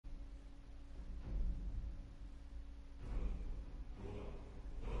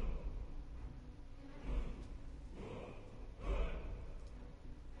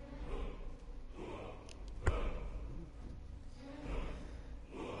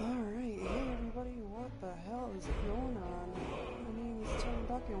is going on? My name is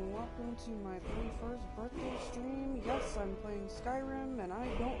TyrantDuck and welcome to my 31st birthday stream. Yes, I'm playing Skyrim and I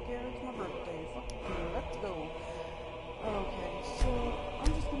don't care, it's my birthday. Fuck you, let's go. Okay, so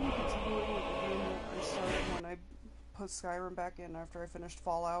I'm just going to be continuing with the game that I started when I put Skyrim back in after I finished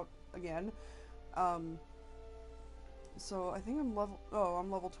Fallout again. So I think I'm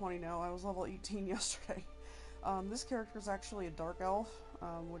level 20 now. I was level 18 yesterday. This character is actually a dark elf,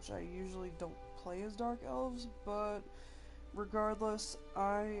 which I usually don't play as dark elves, but regardless,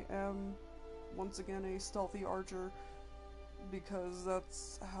 I am once again a stealthy archer because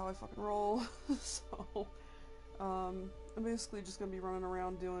that's how I fucking roll. So, I'm basically just gonna be running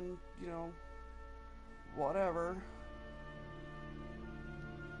around doing, you know, whatever.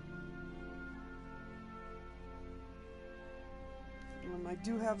 I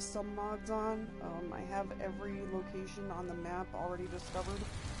do have some mods on. I have every location on the map already discovered,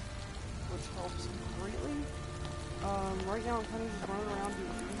 which helps greatly. Right now I'm kind of just running around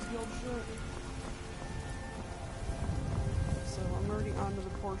doing booze guild shit. So I'm already onto the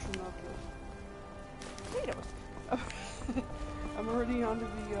portion of the potatoes. I'm already onto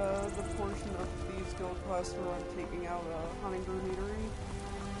the portion of these guild quests where I'm taking out a hunting brew meadery.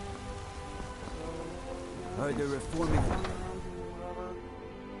 So, Are they reforming?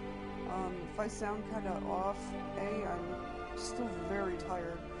 If I sound kind of off, I'm still very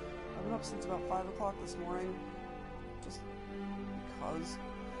tired. I've been up since about 5 o'clock this morning, just because.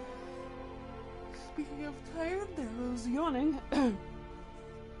 Speaking of tired, there goes yawning.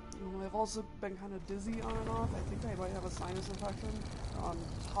 I've also been kind of dizzy on and off. I think I might have a sinus infection.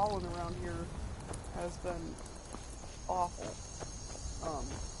 Pollen around here has been awful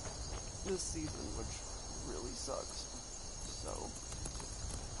this season, which really sucks. So,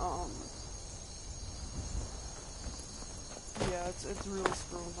 yeah, it's really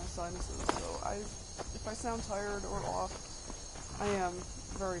screwing with my sinuses, so if I sound tired or off, I am,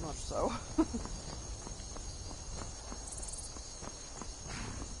 very much so.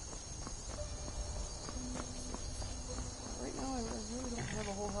 Right now, I really don't have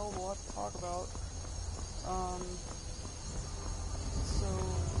a whole hell of a lot to talk about. So,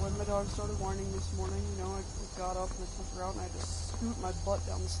 when my dog started whining this morning, you know, I got up and I took her out and I just scoot my butt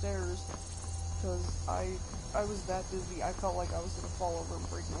down the stairs, because I was that dizzy, I felt like I was going to fall over and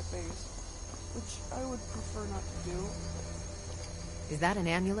break my face, which I would prefer not to do. Is that an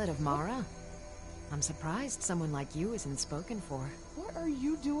amulet of Mara? I'm surprised someone like you isn't spoken for. What are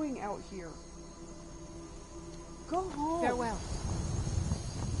you doing out here? Go home. Farewell.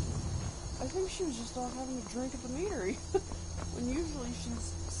 I think she was just off having a drink at the meadery, when usually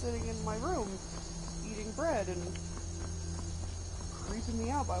she's sitting in my room, eating bread and creeping me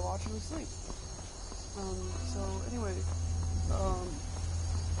out by watching me sleep. So anyway,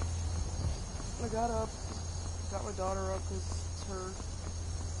 I got up, got my daughter up, because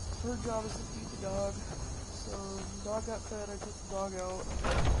her job is to feed the dog. So the dog got fed, I took the dog out.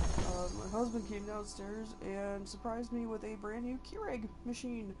 My husband came downstairs and surprised me with a brand new Keurig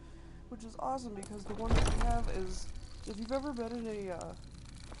machine, which is awesome because the one that we have is, if you've ever been in a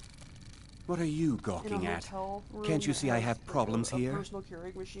What are you gawking at? Can't you see I have problems here? Personal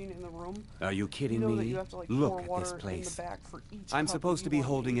Keurig machine in the room. Are you kidding You know that me? you have to, like, Look pour at this water place. in the back for each I'm cup supposed that to you be want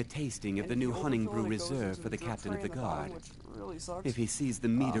holding to a tasting of And the if new you Hunting overfill Brew it, it goes Reserve into for the drip captain of tray the in bottom, guard. which really sucks. If he sees the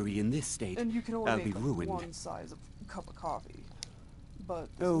meadery in this state, And you can only I'll make be ruined. one size of cup of coffee. But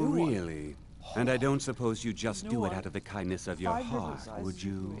this Oh, new really? And I don't suppose you just do it out of the kindness of your 5 different heart, sizes would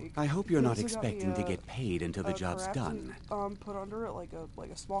you you? can make. I hope you're They not also got me expecting to get paid until the job's crafted, done. Put under it like a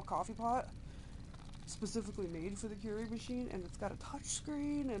small coffee pot, specifically made for the Keurig machine, and it's got a touch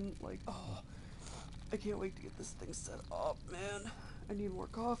screen, and like, oh, I can't wait to get this thing set up, man. I need more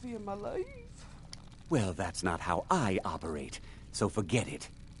coffee in my life. Well, that's not how I operate, so forget it.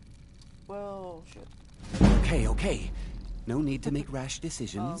 Well, shit. Okay. No need to make rash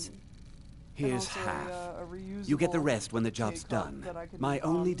decisions. Here's also half. a You get the reusable rest when the job's K-cup done. that I can, My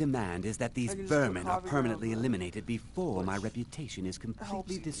only demand is that these I can just put vermin are coffee permanently grounds in, eliminated before my which reputation is helps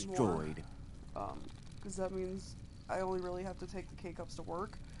completely even destroyed. more. Because that means I only really have to take the K-cups to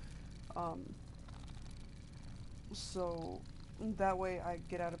work. So that way I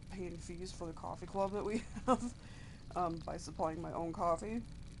get out of paying fees for the coffee club that we have, by supplying my own coffee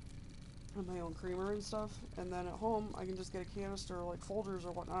and my own creamer and stuff. And then at home I can just get a canister, like Folgers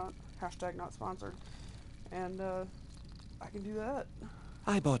or whatnot, hashtag not sponsored, and I can do that.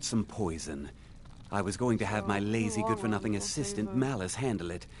 I bought some poison. I was going to have my lazy good-for-nothing assistant Malice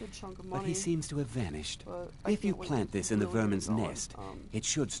handle it, Good chunk of but money. he seems to have vanished. But I If you can't wait plant to this in the really get vermin's going. nest, it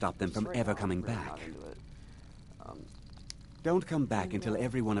should stop them Just from right ever now, I'm coming really back. not into it. Don't come back until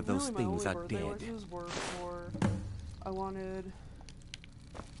every one of those Really, things my are only birthday dead. wishes were for I wanted...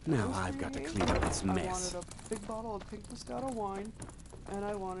 Now I've got to clean up this I mess. wanted a big bottle of pink Moscato wine, and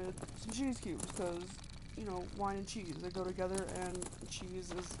I wanted some cheese cubes, because, you know, wine and cheese, they go together, and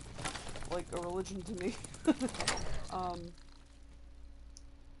cheese is like a religion to me.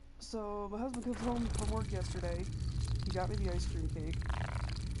 So my husband comes home from work yesterday. He got me the ice cream cake.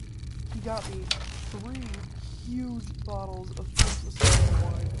 He got me 3 huge bottles of pink Moscato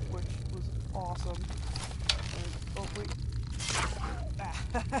wine, which was awesome. And, oh wait.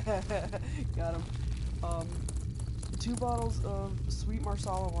 Got him. 2 bottles of sweet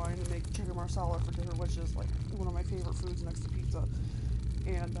Marsala wine to make chicken Marsala for dinner, which is like one of my favorite foods next to pizza.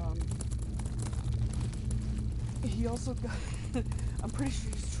 And he also got, I'm pretty sure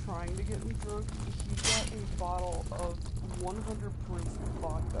he's trying to get me drunk. He got a bottle of 100 proof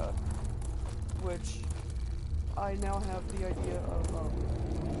vodka, which I now have the idea of,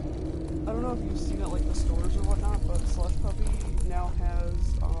 I don't know if you've seen it like the stores or whatnot, but Slush Puppy now has,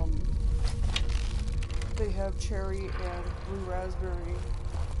 they have cherry and blue raspberry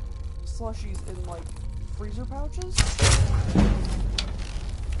slushies in like freezer pouches.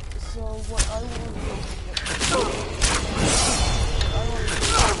 So what I want to do is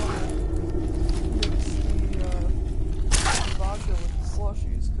mix the vodka with the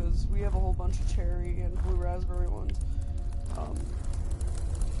slushies, because we have a whole bunch of cherry and blue raspberry ones.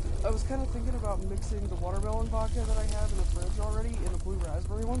 I was kind of thinking about mixing the watermelon vodka that I have in the fridge already in a blue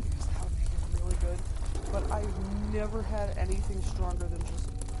raspberry one, because that would make it really good. But I've never had anything stronger than just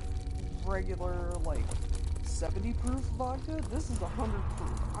regular, like, 70 proof vodka. This is 100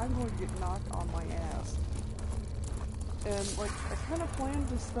 proof. I'm going to get knocked on my ass. And, like, I kind of planned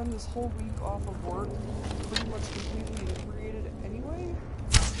to spend this whole week off of work pretty much completely inebriated anyway.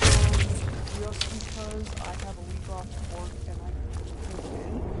 Just because I have a week off of work and I can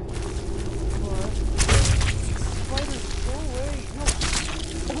in. But, spiders, go away. No.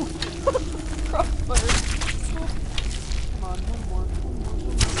 Oh, crossfire. Oh. Come on, one more.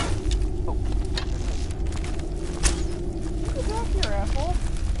 Oh. Get back here, asshole.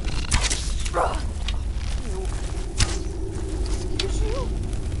 Ew. Excuse you?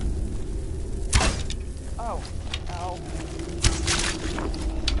 Ow. Ow.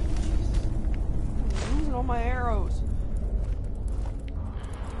 I'm losing all my arrows.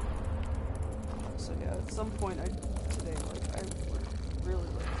 So yeah, at some point today, like, I would really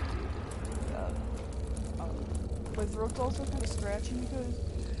like to do that. My throat's also kind of scratchy because,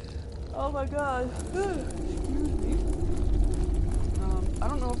 oh my god, excuse me. I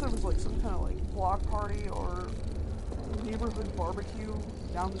don't know if there was like some kind of like block party or neighborhood barbecue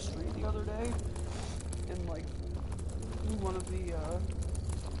down the street the other day in like one of the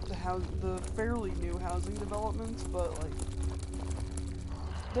fairly new housing developments, but like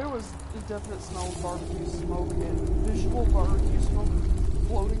there was a definite smell of barbecue smoke and visual barbecue smoke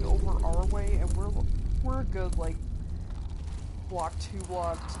floating over our way, and we're a good like block, 2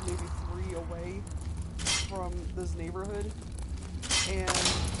 blocks, maybe 3 away from this neighborhood, and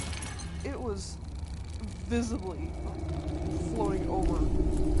it was visibly floating over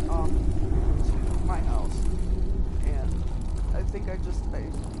to my house, and I think I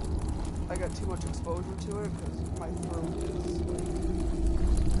got too much exposure to it because my throat is like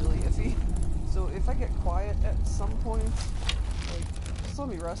really iffy. So if I get quiet at some point, like, just let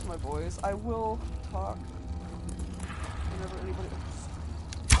me rest my voice. I will talk whenever anybody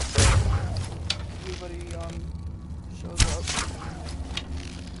shows up.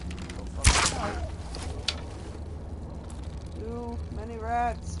 Go fucking out. Too many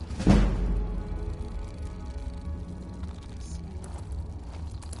rats.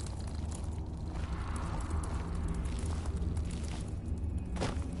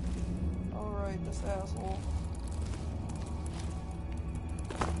 Alright, this asshole.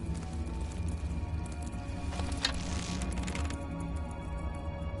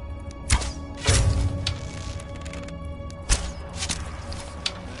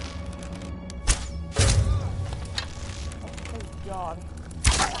 God.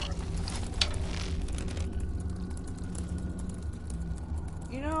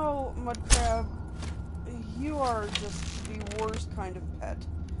 You know, Mudcrab, you are just the worst kind of pet.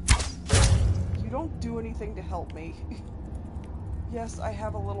 You don't do anything to help me. Yes, I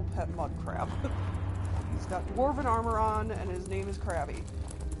have a little pet Mudcrab. He's got dwarven armor on, and his name is Krabby.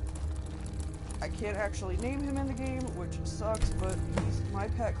 I can't actually name him in the game, which sucks, but he's my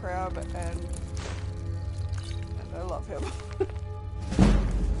pet crab, and I love him.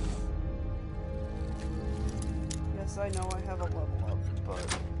 Yes, I know I have a level up,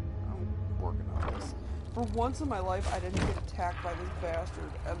 but I'm working on this. For once in my life, I didn't get attacked by this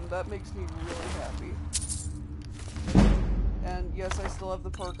bastard, and that makes me really happy. And yes, I still have the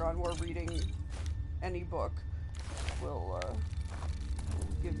perk on where reading any book will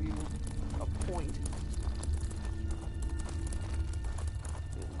give you a point.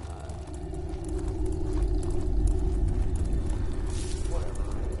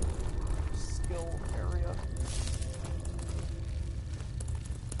 Whatever skill area.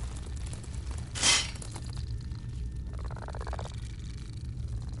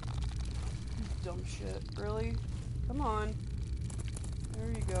 Dumb shit. Really? Come on. There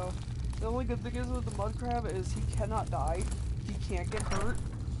you go. The only good thing is with the mud crab is he cannot die. He can't get hurt.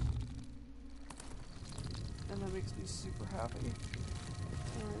 And that makes me super happy.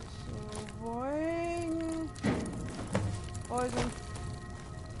 Alright, so boing. Poison.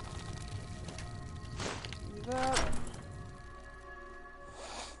 Do that.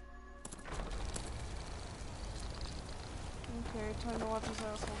 Okay, time to watch this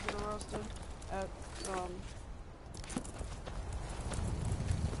asshole get arrested at,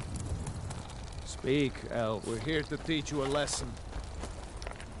 Speak, elf. We're here to teach you a lesson.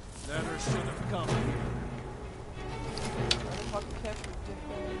 Never should have come here. try to fucking catch your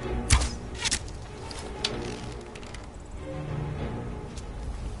dick.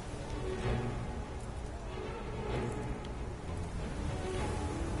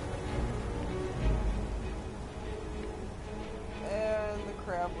 And the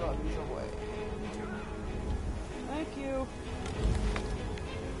crab runs away. Thank you.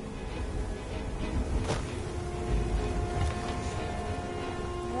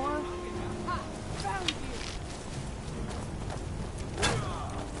 More? Found you!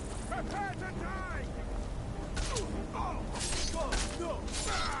 Prepare to die!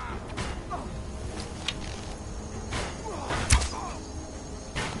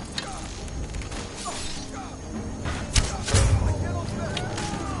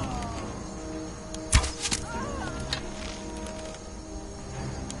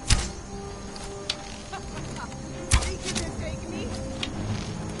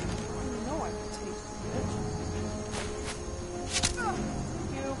 No, I can taste the bitch.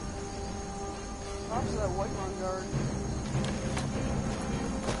 Thank you. Props to that white run guard.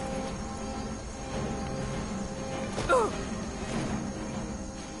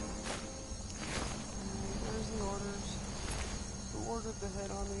 Where's the orders? Who ordered the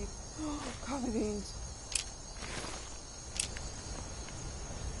head on me? Coffee beans.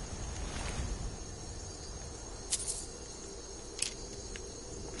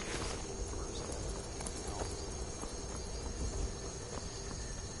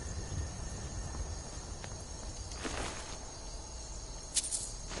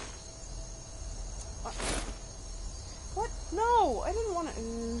 What? No! I didn't want to.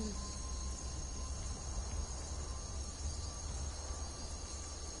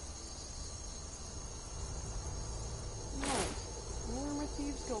 No. Where are my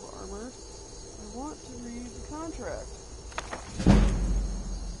Thieves Guild armor? I want to read the contract.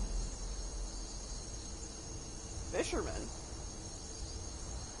 Fisherman?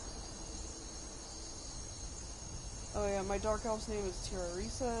 Oh yeah, my Dark Elf's name is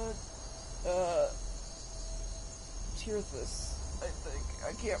Tirarisa. Tirthus, I think.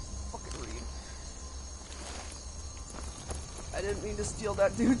 I can't fucking read. I didn't mean to steal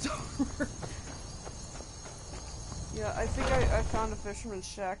that dude's armor. Yeah, I think I found a fisherman's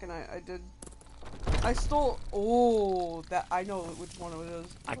shack and I did. I stole. Oh, that. I know which one it is.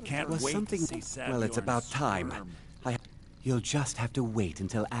 I What a can't jerk. Was wait something... to see Well, it's Saviorn about time. squirm. You'll just have to wait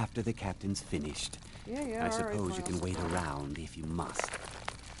until after the captain's finished. Yeah, I alright, suppose you fine, can I'll wait support. around if you must.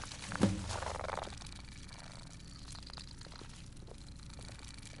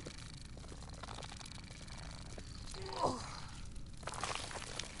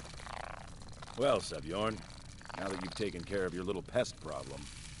 Well, Saviorn, now that you've taken care of your little pest problem,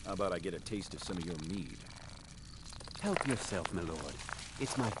 how about I get a taste of some of your mead? Help yourself, my lord.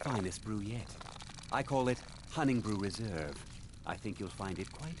 It's my finest brew yet. I call it Honningbrew Reserve. I think you'll find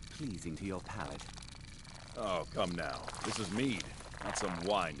it quite pleasing to your palate. Oh, come now. This is mead, not some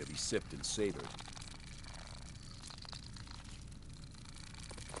wine to be sipped and savored.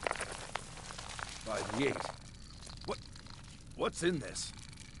 By the 8. What's in this?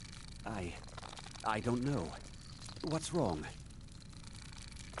 I don't know. What's wrong?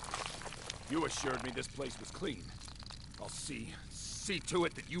 You assured me this place was clean. I'll see to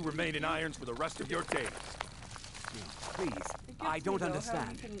it that you remain in irons for the rest of your days. Please, It gets I me, don't though, how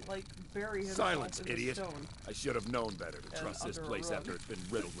understand. he can, like, bury himself Silence, in the idiot. stone. I should have known better to trust this under a place rug. after it's been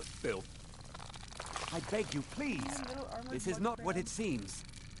riddled with filth. I beg you, please. My little armored This is mud not what crab. it seems.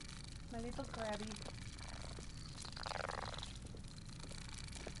 My little crabby.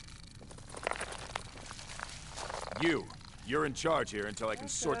 You, You're in charge here until I can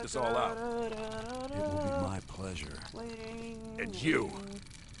sort this all out. It will be my pleasure. And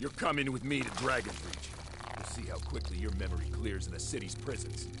you're coming with me to Dragon's Reach. We'll see how quickly your memory clears in the city's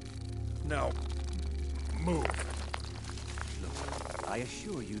prisons. Now, move. Look, I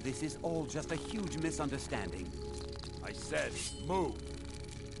assure you this is all just a huge misunderstanding. I said, move.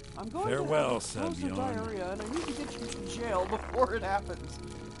 I'm going Farewell, to have explosive Sabyon. diarrhea, and I need to get you to jail before it happens.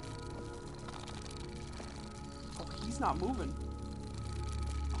 Oh, he's not moving.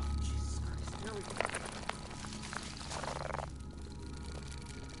 Oh, Jesus Christ. There we go.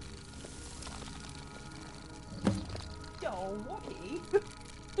 Yo, wait.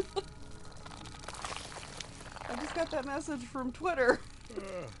 I just got that message from Twitter.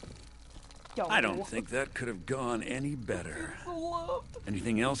 Yo. I don't think that could have gone any better. Loved.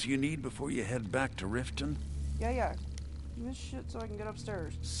 Anything else you need before you head back to Riften? Yeah. Give me shit so I can get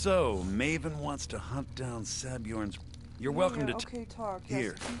upstairs. So, Maven wants to hunt down Sabjorn's... You're welcome to... Okay, talk.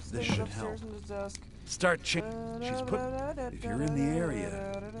 Here, Yes, keeps this things should upstairs help. in his desk. Start She's put... If you're in the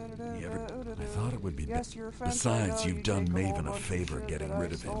area, you ever... I thought it would be... Yes, you're a fence, Besides, I know, you've you done take a whole Maven a bunch of favor shit getting that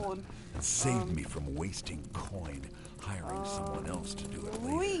rid I've of him. stolen. And saved me from wasting coin, hiring someone else to do it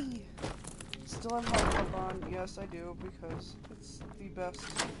later. Wee! Still have hard club on. Yes, I do, because it's the best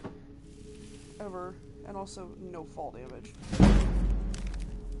ever. And also, no fall damage.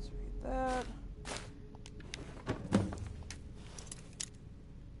 Let's read that.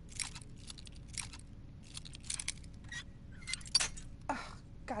 Ah,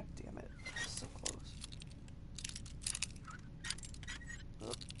 God damn it. So close.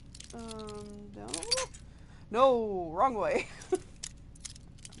 Down a little? No, wrong way. I'm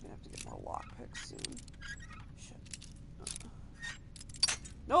gonna have to get more lockpicks soon. Shit.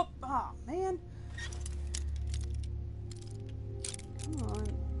 Nope. Ah, man. Come on.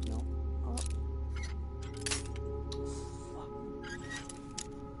 Nope. Oh. Fuck.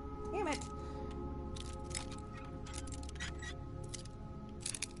 Damn it.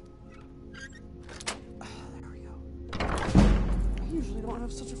 Ah, there we go. I usually don't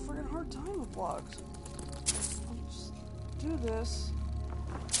have such a friggin' hard time with blocks. I'll just do this.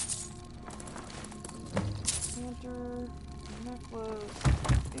 Canter, necklace,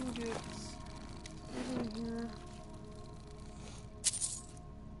 ingots, everything in here.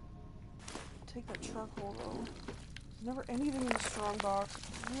 Take that charcoal though. There's never anything in the strong box.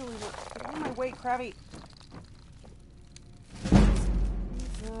 Really, get out of my way, Krabby.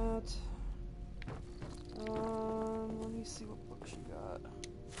 Leave that. Let me see what books you got.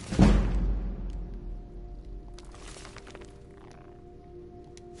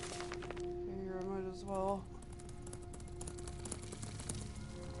 Here, I might as well.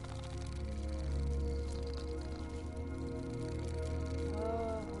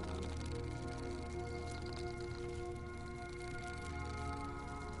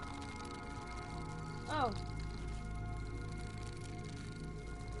 Oh.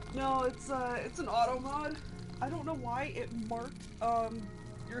 No, it's an auto mod. I don't know why it marked,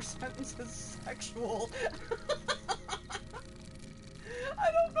 your sentence as sexual.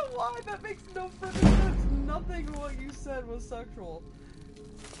 I don't know why, that makes no freaking sense. Nothing of what you said was sexual.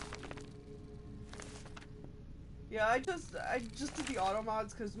 Yeah, I just did the auto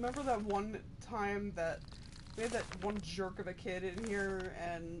mods, because remember that one time that we had that one jerk of a kid in here,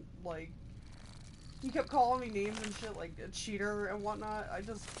 and, like, he kept calling me names and shit, like a cheater and whatnot. I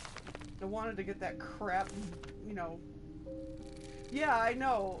wanted to get that crap, you know. Yeah, I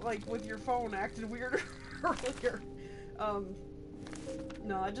know, like, with your phone acted weird earlier.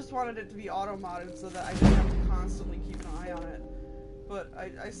 No, I just wanted it to be auto-modded so that I didn't have to constantly keep an eye on it. But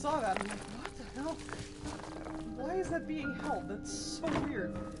I saw that, and I'm like, what the hell? Why is that being held? That's so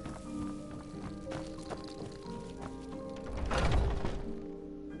weird.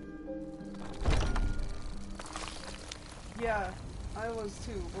 Yeah, I was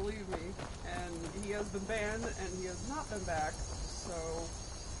too, believe me. And he has been banned, and he has not been back, so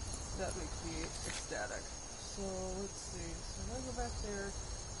that makes me ecstatic. So, let's see. So if I go back there,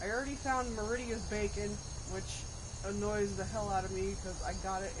 I already found Meridia's bacon, which annoys the hell out of me, because I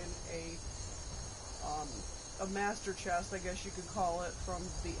got it in a master chest, I guess you could call it, from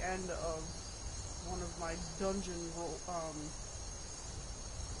the end of one of my dungeon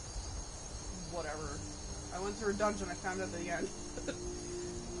whatever. I went through a dungeon, I found it at the end.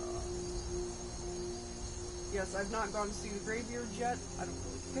 Yes, I've not gone to see the graveyard yet. I don't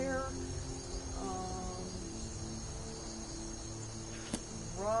really care.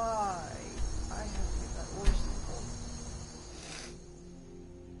 Right. I have to get that ore sample.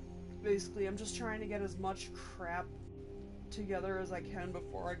 Basically, I'm just trying to get as much crap together as I can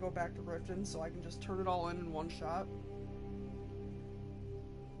before I go back to Riften, so I can just turn it all in one shot.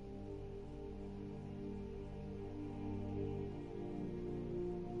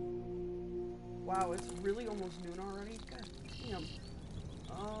 wow, it's really almost noon already? God damn.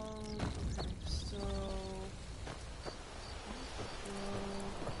 Okay, so...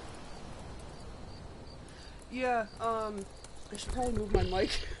 Yeah, I should probably move my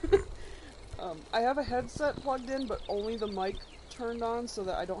mic. I have a headset plugged in, but only the mic turned on so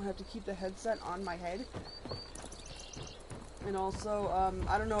that I don't have to keep the headset on my head. And also,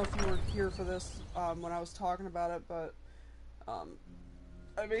 I don't know if you were here for this, when I was talking about it, but,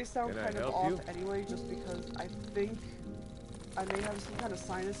 I may sound kind of off anyway, just because I think I may have some kind of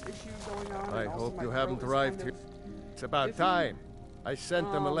sinus issue going on. I and also hope you my haven't throat is arrived kind here. of It's about iffy. time. I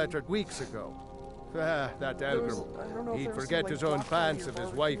sent them a letter weeks ago. That There was- Elgrim. I don't know if He'd there was forget some, his like, own black party pants or if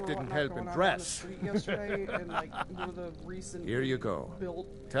his barbecue wife or didn't whatnot help going him on dress. down the street yesterday, and like one of the recent Here you go.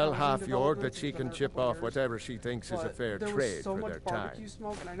 built Tell housing Half-York that developments she has been can there a chip couple off years. whatever she thinks is a But fair there was trade so for much their barbecue time.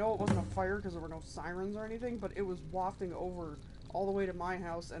 smoke, and I know it wasn't a fire because there were no sirens or anything, but it was wafting over all the way to my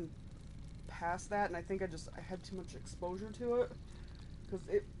house and past that, and I think I had too much exposure to it, because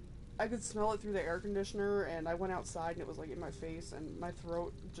I could smell it through the air conditioner, and I went outside and it was like in my face, and my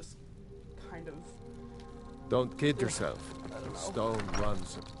throat just kind of... Don't kid yourself. I don't know. Stone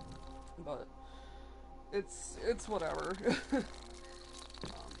runs. But it's whatever.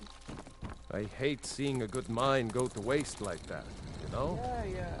 I hate seeing a good mine go to waste like that, you know?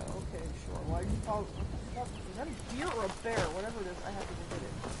 Yeah, okay, sure. Why do you follow... Is that a deer or a bear? Whatever it is, I have to go get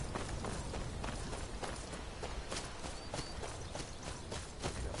it.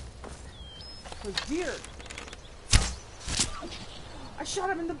 Because deer! I shot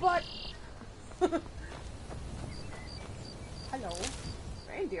him in the butt! Hello.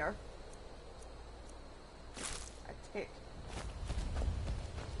 Reindeer. A tick.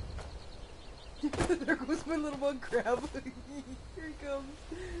 There goes my little mug crab. Here he comes.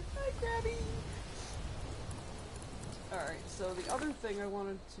 Hi, Krabby. Alright, so the other thing I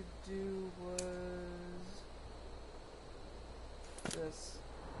wanted to do was this.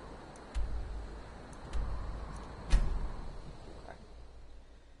 Okay.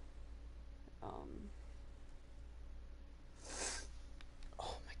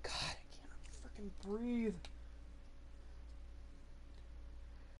 Oh my god, I can't freaking breathe.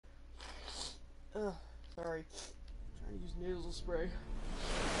 Ugh, sorry. I'm trying to use nasal spray.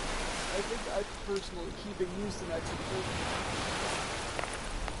 I think I personally keep it Mucinex in prison.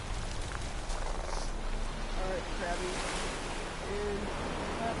 Alright, Krabby. And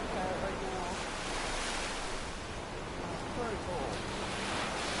that right now. Vertical.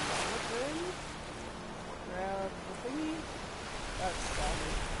 Look in. Grab the thingy. That's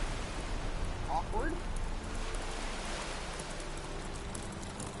awkward.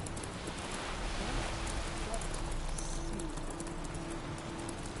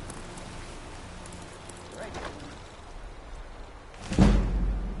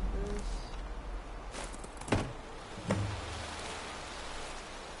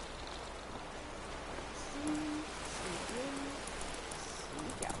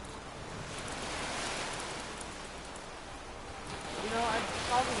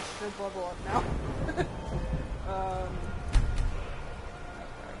 Level up now.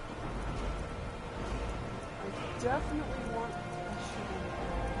 I definitely want.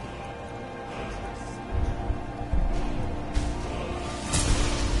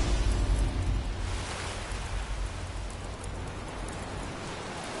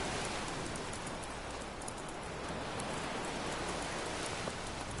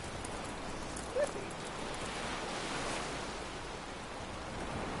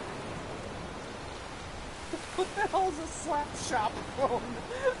 What the hell is a slap shop phone?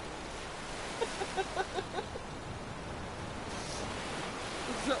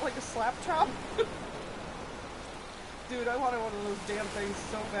 Is that like a slap chop? Dude, I wanted one of those damn things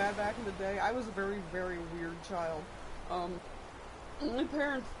so bad back in the day. I was a very, very weird child. My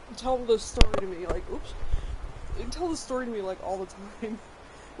parents tell this story to me, like, oops. They tell this story to me, like, all the time.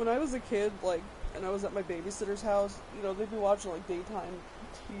 When I was a kid, like, and I was at my babysitter's house, you know, they'd be watching, like, daytime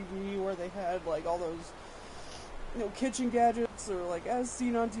TV where they had, like, all those, you know, kitchen gadgets or, like, as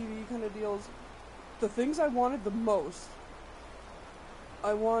seen on TV kind of deals. The things I wanted the most,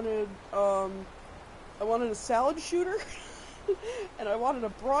 I wanted a salad shooter, and I wanted a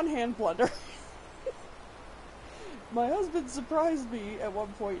brawn hand blender. My husband surprised me at one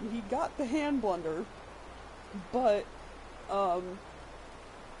point, and he got the hand blender, but,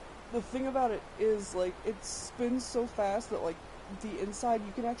 the thing about it is, like, it spins so fast that, like, the inside,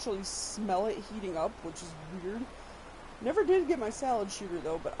 you can actually smell it heating up, which is weird. Never did get my salad shooter,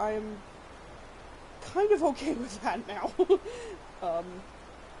 though, but I am kind of okay with that now.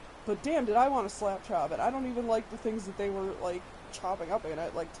 But damn, did I want to slap chop it. I don't even like the things that they were, like, chopping up in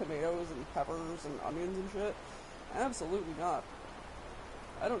it, like tomatoes and peppers and onions and shit. Absolutely not.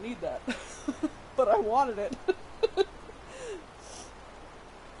 I don't need that. But I wanted it.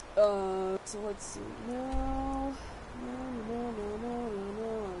 So let's see. No.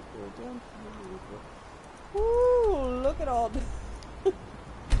 Woo! Look at all.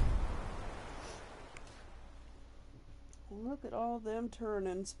 Look at all them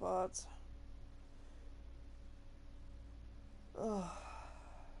turn-in spots. Ugh.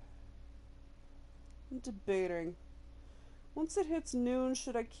 I'm debating. Once it hits noon,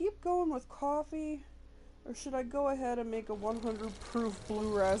 should I keep going with coffee? Or should I go ahead and make a 100 proof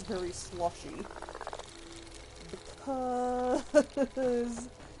blue raspberry slushy? Because,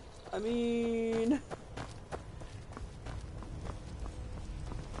 I mean,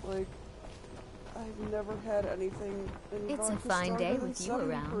 like, I've never had anything in It's a vodka fine day stronger than with you 70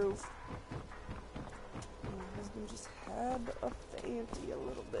 around. proof. My husband just had a fancy a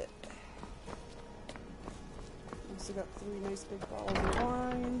little bit. Also got 3 nice big bottles of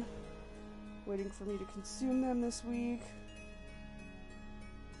wine. Waiting for me to consume them this week.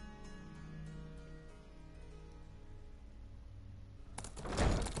 I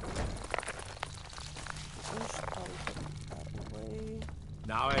should probably put that away.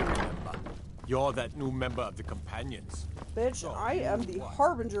 Now I remember. You're that new member of the Companions. Bitch, I am the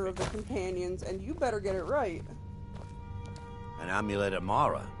harbinger of the Companions, and you better get it right. An amulet of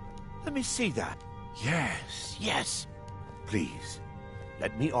Mara. Let me see that. Yes, yes. Please,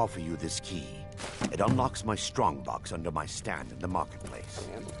 let me offer you this key. It unlocks my strongbox under my stand in the marketplace.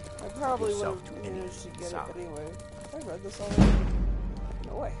 And I probably would Yourself have to any managed to get side. it anyway. Have I read this already?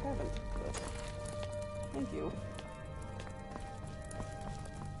 No, I haven't. But thank you.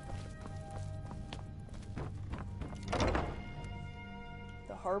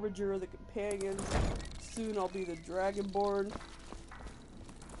 The harbinger of the Companions. Soon I'll be the Dragonborn.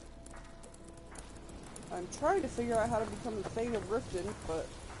 I'm trying to figure out how to become the Thane of Riften, but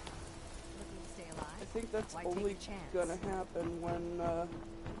I think that's only gonna happen when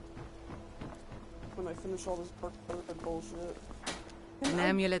I finish all this parkour and bullshit. An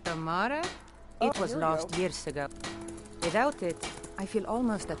amulet of Mara? It was here we lost go. years ago. Without it, I feel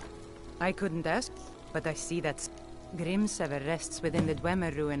almost at... I couldn't ask, but I see that Grimsever rests within the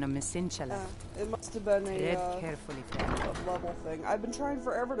Dwemer ruin of Messinchala. It must have been Tread a carefully, friend. level thing. I've been trying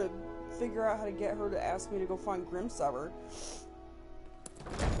forever to figure out how to get her to ask me to go find Grimsever.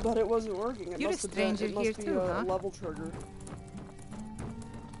 But it wasn't working. It You're a must have stranger been, it must here be too, a huh? level trigger.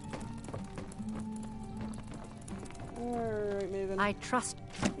 Alright, Maven. I trust.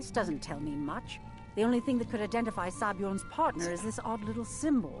 This doesn't tell me much. The only thing that could identify Sabjorn's partner is this odd little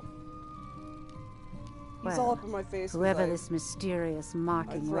symbol. He's all up in my face. Whoever 'cause this mysterious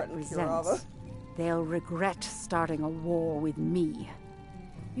marking threatened Kirava. represents, they'll regret starting a war with me.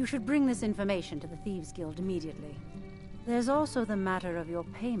 You should bring this information to the Thieves Guild immediately. There's also the matter of your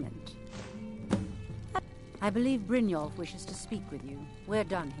payment. I believe Brynjolf wishes to speak with you. We're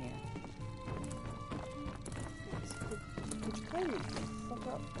done here. Could you kindly fuck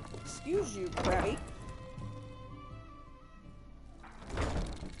up? Excuse you, Krabby. Okay.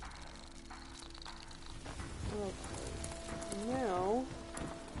 Now...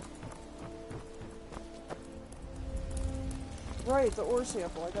 Right, the ore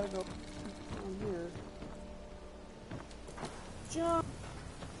sample. I gotta go down here. Jump!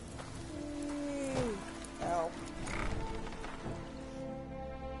 Whee! Ow.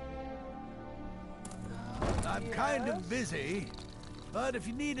 I'm kind of busy, but if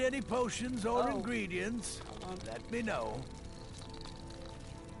you need any potions or ingredients, let me know.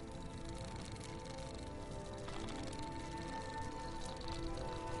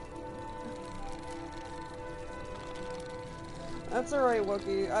 That's alright,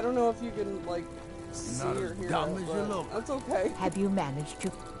 Wookie. I don't know if you can, like, see Not or as hear dumb it, as you but look. that's okay. Have you managed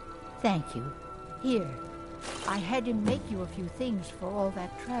to? Thank you. Here, I had to make you a few things for all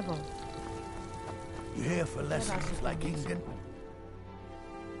that travel. You here for lessons like Ingen?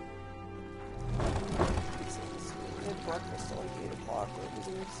 I had breakfast till like 8 o'clock, but it was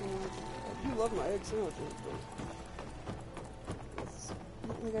an egg sandwich. I do love my egg sandwiches, but it's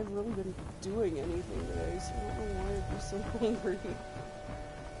not like I've really been doing anything today, so I don't know why I'd be so hungry.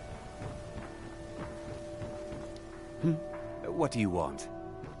 What do you want?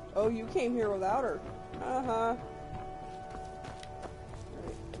 Oh, you came here without her. Uh-huh.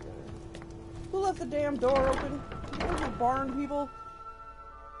 Right. Who left the damn door open? Those are barn people.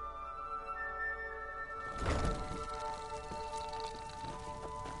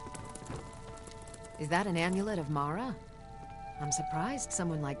 Is that an amulet of Mara? I'm surprised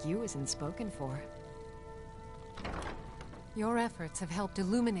someone like you isn't spoken for. Your efforts have helped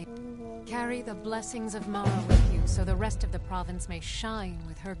illuminate. Carry the blessings of Mara with you, so the rest of the province may shine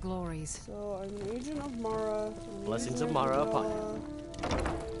with her glories. So, I'm an agent of Mara. Blessings of Mara upon you.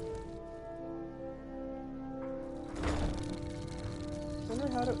 I wonder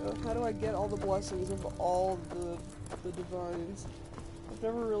how do I get all the blessings of all the divines? I've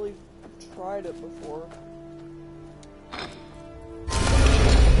never really tried it before.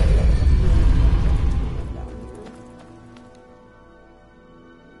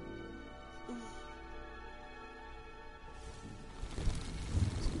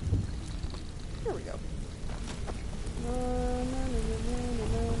 Here we go.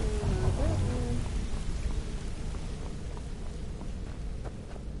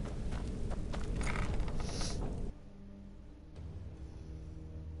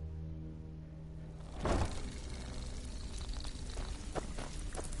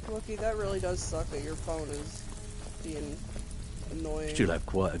 Lucky, that really does suck that your phone is being annoying. Still have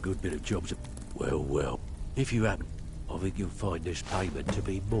quite a good bit of jobs. Well, well. If you happen, I think you'll find this payment to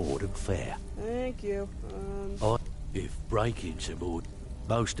be more than fair. Thank you. If breaking some more,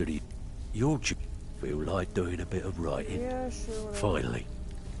 most of the you'll feel like doing a bit of writing. Yeah, sure. Whatever. Finally,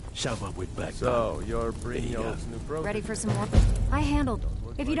 someone with backbone. So, you're Brignold's new broker. Ready for some more? I handled.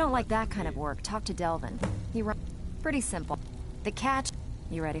 If you don't like that kind of work, talk to Delvin. He runs. Pretty simple. The catch.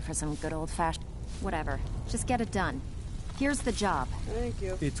 You ready for some good old-fashioned? Whatever. Just get it done. Here's the job. Thank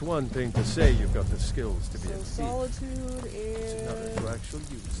you. It's one thing to say you've got the skills to be a thief. Solitude and... It's another to actually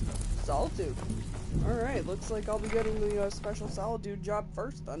use them. Solitude. Alright, looks like I'll be getting the special Solitude job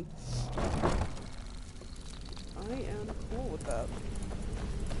first, then. I am cool with that.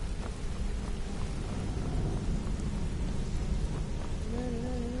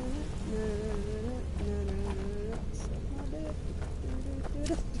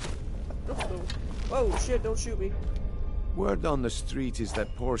 Whoa, shit, don't shoot me. Word on the street is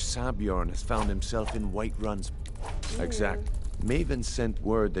that poor Sabjorn has found himself in Whiterun's. Exact. Maven sent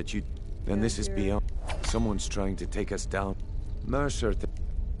word that you... And this is beyond. Someone's trying to take us down. Mercer...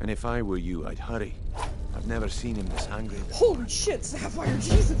 And if I were you, I'd hurry. I've never seen him this angry before. Holy shit, Sapphire,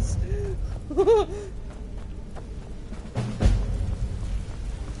 Jesus! Hello.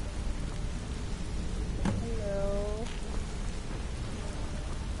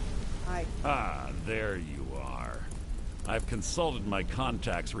 Hi. Ah, there you are. I've consulted my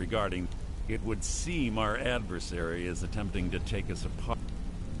contacts regarding... It would seem our adversary is attempting to take us apart.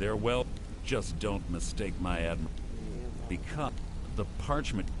 They're well... Just don't mistake my admiral. Because the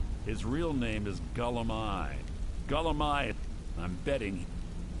parchment... His real name is Gullumai. Gullumai, I'm betting...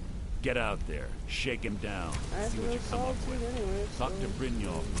 Get out there, shake him down, see what you come up with. Anyway, Talk to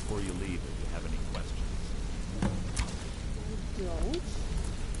Brynjolf before you leave if you have any questions. I don't.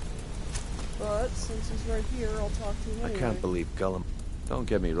 But since he's right here, I'll talk to him anyway. I can't believe Gullum. Don't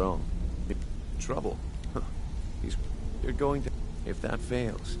get me wrong. Trouble. You're going to... If that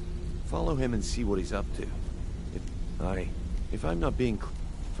fails, follow him and see what he's up to. If I'm not being...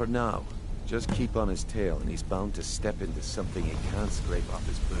 For now, just keep on his tail and he's bound to step into something he can't scrape off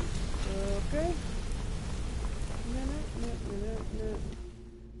his boot. Okay.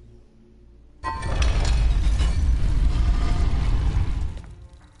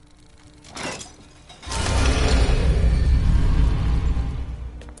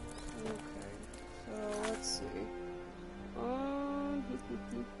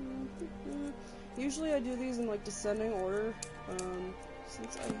 Usually I do these in like descending order.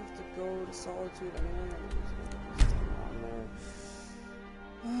 Since I have to go to Solitude anyway, I'm just gonna put this thing on there.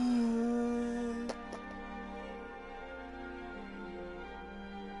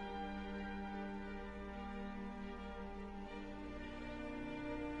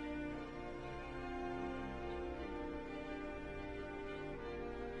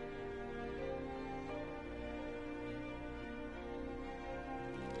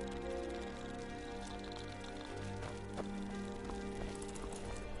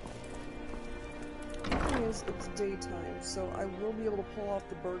 It's daytime, so I will be able to pull off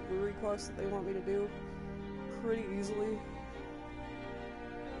the burglary quest that they want me to do pretty easily.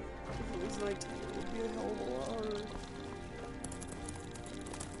 If it was nighttime, it would be a hell of a lot harder.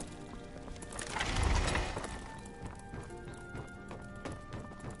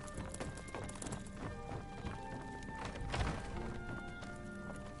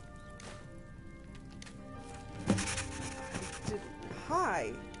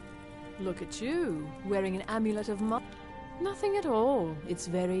 Hi! Look at you, wearing an amulet of Nothing at all. It's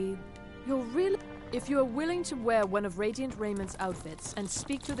very... You're really... If you are willing to wear one of Radiant Raymond's outfits and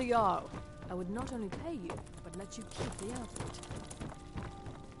speak to the Jarl, I would not only pay you, but let you keep the outfit.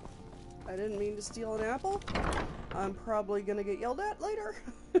 I didn't mean to steal an apple. I'm probably gonna get yelled at later.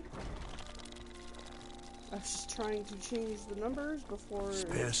 I was just trying to change the numbers before...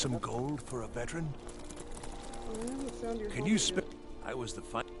 Spare some gold for a veteran? I haven't found your Can you helmet yet. I was the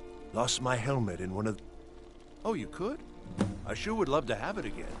lost my helmet in one of... Oh, you could? I sure would love to have it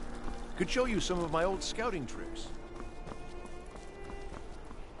again. Could show you some of my old scouting tricks.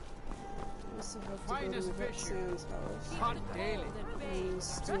 I also have to go to Vet Sam's house. Hot daily. And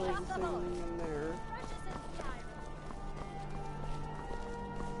steal everything in there.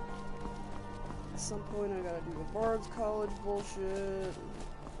 At some point I gotta do the Bard's College bullshit.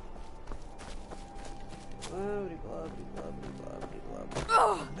 Bloody, bloody, bloody, bloody, bloody.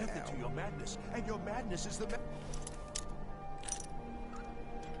 Oh! Method to your madness, and your madness is the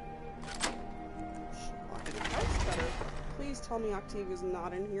That's better. Please tell me Octavia's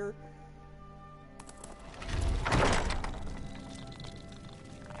not in here.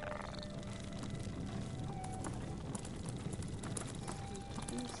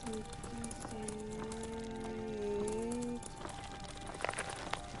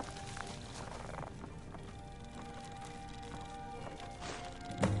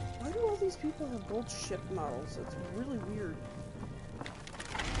 Why do all these people have gold ship models? It's really weird.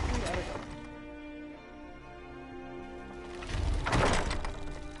 I gotta go.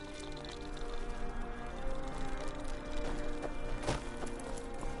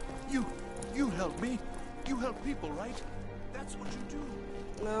 You help me. You help people, right? That's what you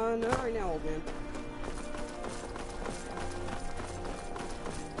do. Not right now, old man.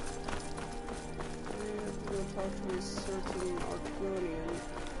 I have to go talk to a certain Argonian.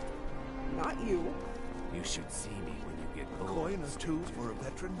 Not you. You should see me when you get A coin or two for a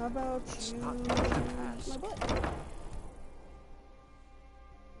veteran? How about It's you? not to pass. My butt.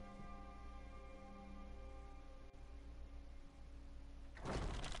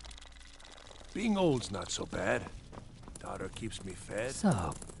 Being old's not so bad. Daughter keeps me fed.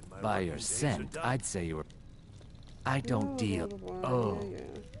 So, My by working your days are scent, done. I'd say you were... I don't deal... Oh, Yeah.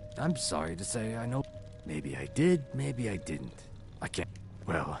 I'm sorry to say I know... Maybe I did, maybe I didn't. I can't...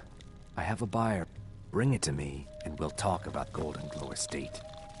 Well, I have a buyer. Bring it to me, and we'll talk about Golden Glow Estate.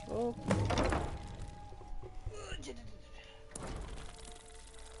 Oh.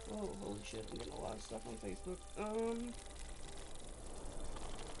 Oh, holy shit, I'm getting a lot of stuff on Facebook.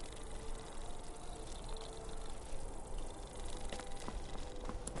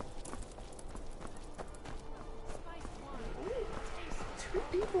 Two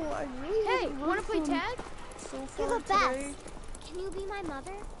people I really Hey, haven't wanna heard play from tag? so You're far the best. today. Can you be my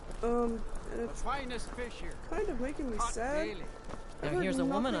mother? It's Finest fish here. kind of making me Caught sad. daily. I've Now heard here's a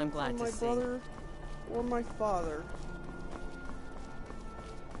woman nothing I'm glad from to my see. brother or my father.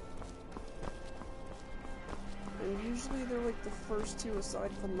 And usually they're like the first two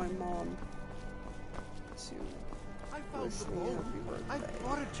aside from my mom to I found wish the me bowl. happy birthday. I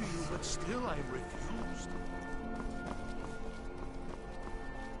brought it to you, but still I refused.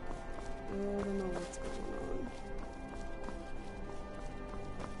 I don't know what's going on.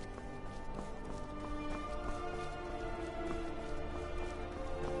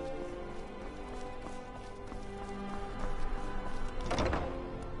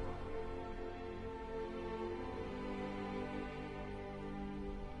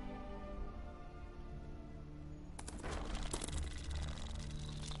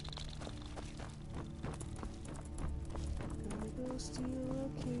 Gonna go steal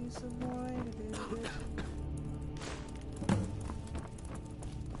a case of wine again.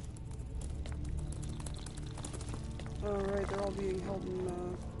 Alright, they're all being held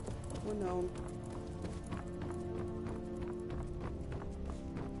in, Winone.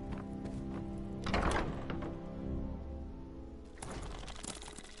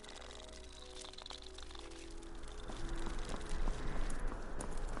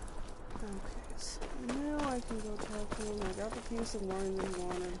 Okay, so now I can go talk to him. I got the case of wine that he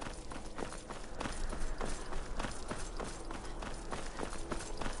wanted.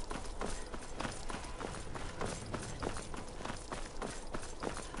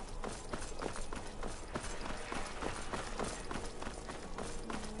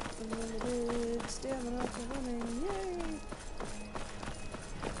 Unlimited stamina for running, yay!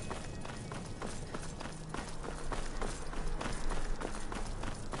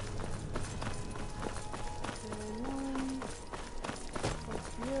 Turn one. Off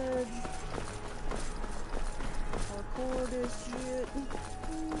the edge. Parkour this shit.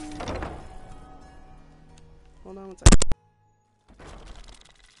 Hold on one second.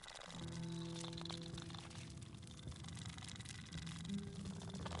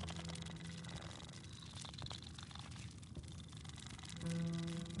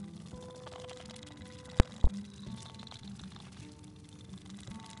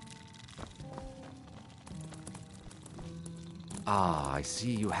 Ah, I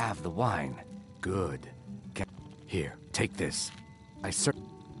see you have the wine. Good. Here, take this.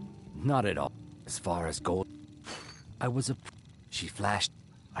 Not at all. As far as gold, I was a... She flashed.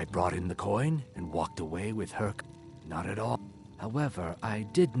 I brought in the coin and walked away with her. Not at all. However, I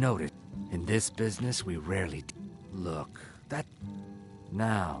did notice, in this business we rarely... Look, that...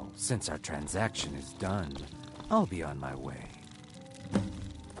 Now, since our transaction is done, I'll be on my way.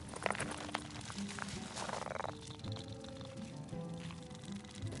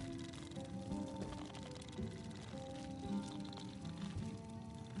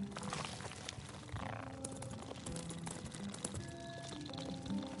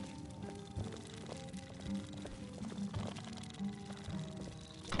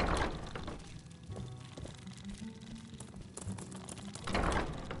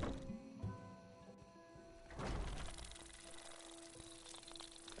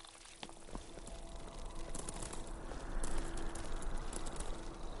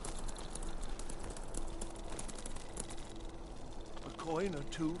 Coin or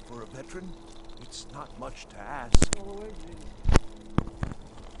two for a veteran? It's not much to ask. Hold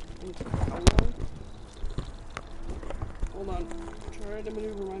on. Try to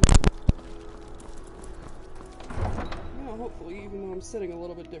maneuver my... Yeah, hopefully, even though I'm sitting a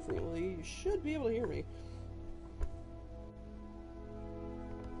little bit differently, you should be able to hear me.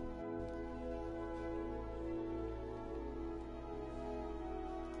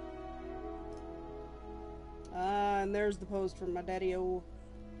 And there's the post from my daddy-o.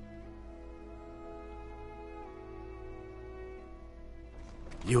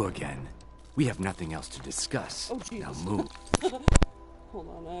 You again. We have nothing else to discuss. Oh, Jesus. Now move.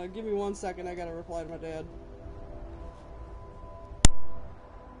 Hold on, give me 1 second, I gotta reply to my dad.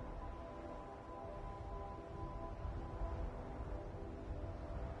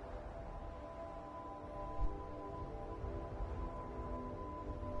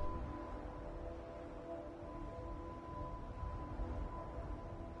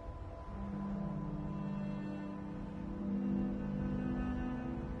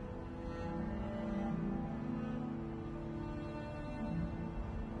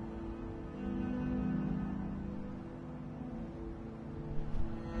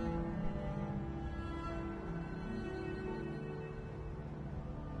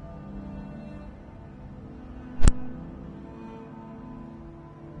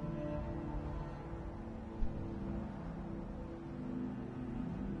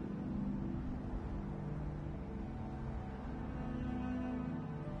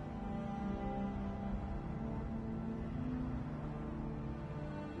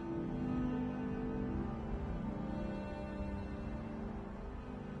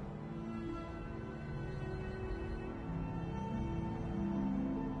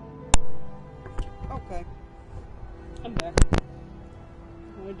 Okay. I'm back.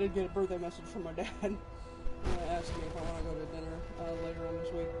 I did get a birthday message from my dad. Asking me if I want to go to dinner later on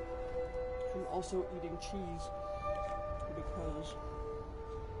this week. I'm also eating cheese. Because...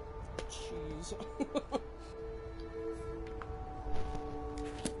 cheese.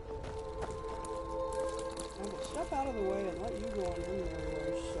 I will step out of the way and let you go on in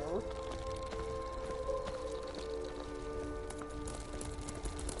there, sir.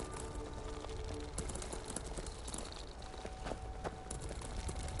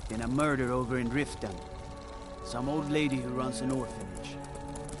 Been a murder over in Riften. Some old lady who runs an orphanage.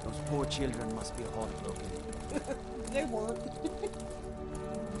 Those poor children must be heartbroken. They weren't.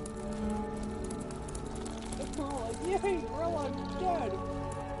 They were like, yay, Rella's dead.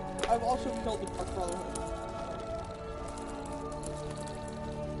 I've also killed the Dark Brotherhood.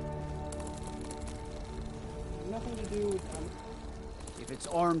 Nothing to do with them. If it's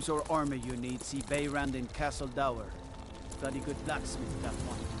arms or armor you need, see Beyrand in Castle Dower. Bloody good blacksmith, that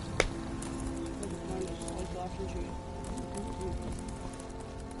one.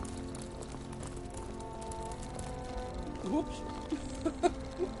 Whoops.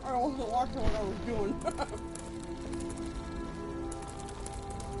 I wasn't watching what I was doing.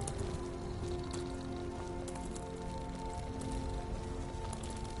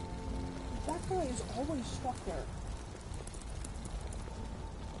 That guy is always stuck there.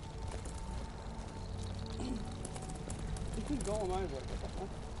 You keep going my way, what the hell?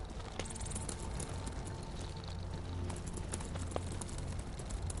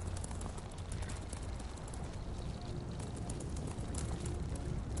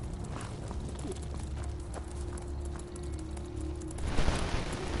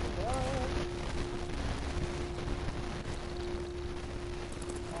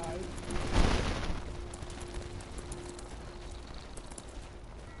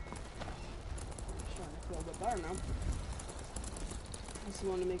 Starting to feel a bit better now. Just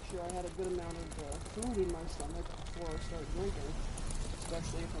wanted to make sure I had a good amount of food in my stomach before I start drinking.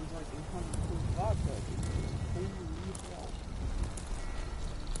 Especially if I'm drinking 100 proof vodka. Holy hell.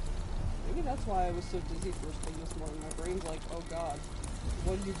 Maybe that's why I was so dizzy first thing this morning. My brain's like, oh god,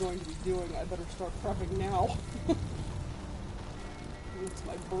 what are you going to be doing? I better start prepping now. It's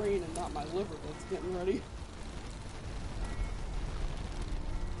my brain and not my liver that's getting ready.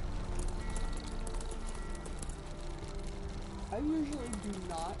 I usually do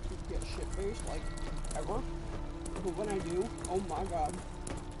not get shit-faced, like, ever. But when I do, oh my god.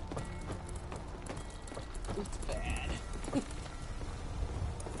 It's bad.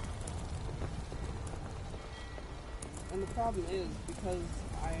 And the problem is, because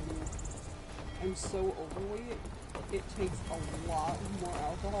I'm so overweight, it takes a lot more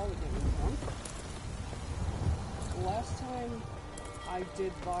alcohol to get me drunk. The last time I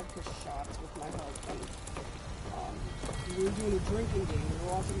did vodka shots with my husband, we were doing a drinking game. We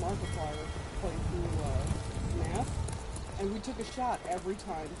were watching Markiplier play through math, and we took a shot every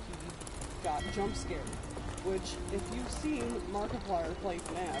time he got jump scared. Which, if you've seen Markiplier play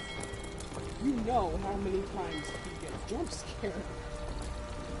math, you know how many times he gets jump scared.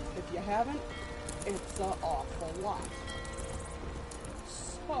 If you haven't, it's an awful lot.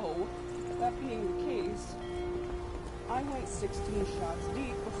 So, that being the case, I went 16 shots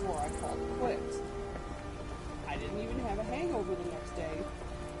deep before I called it quits. I didn't even have a hangover the next day.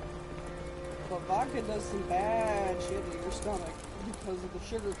 But vodka does some bad shit to your stomach because of the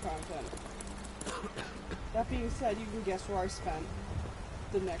sugar content. That being said, you can guess where I spent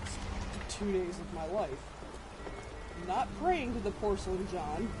the next 2 days of my life. Not praying to the porcelain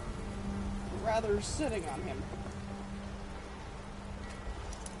John, rather sitting on him.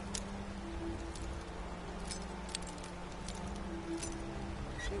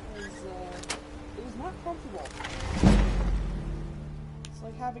 It was not comfortable. It's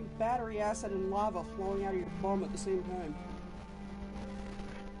like having battery acid and lava flowing out of your bum at the same time.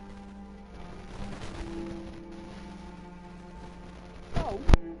 Oh.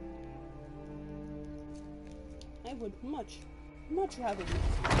 I would much rather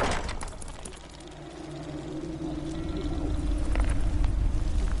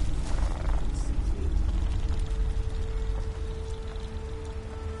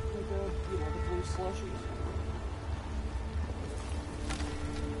slushies.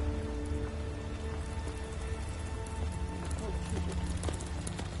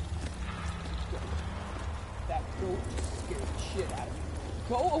 That goat scared the shit out of me.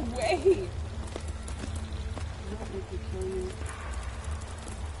 Go away! Not make me kill you.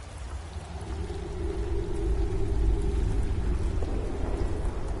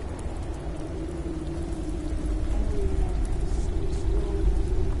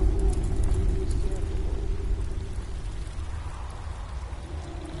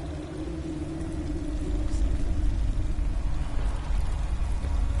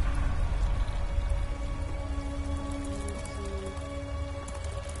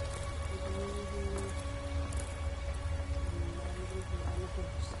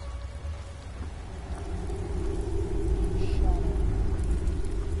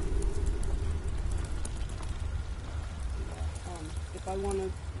 If I want to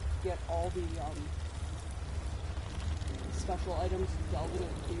get all the special items Delvin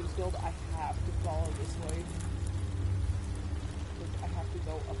at the Thieves Guild, I have to follow this way. I have to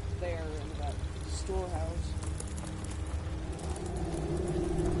go up there into that storehouse.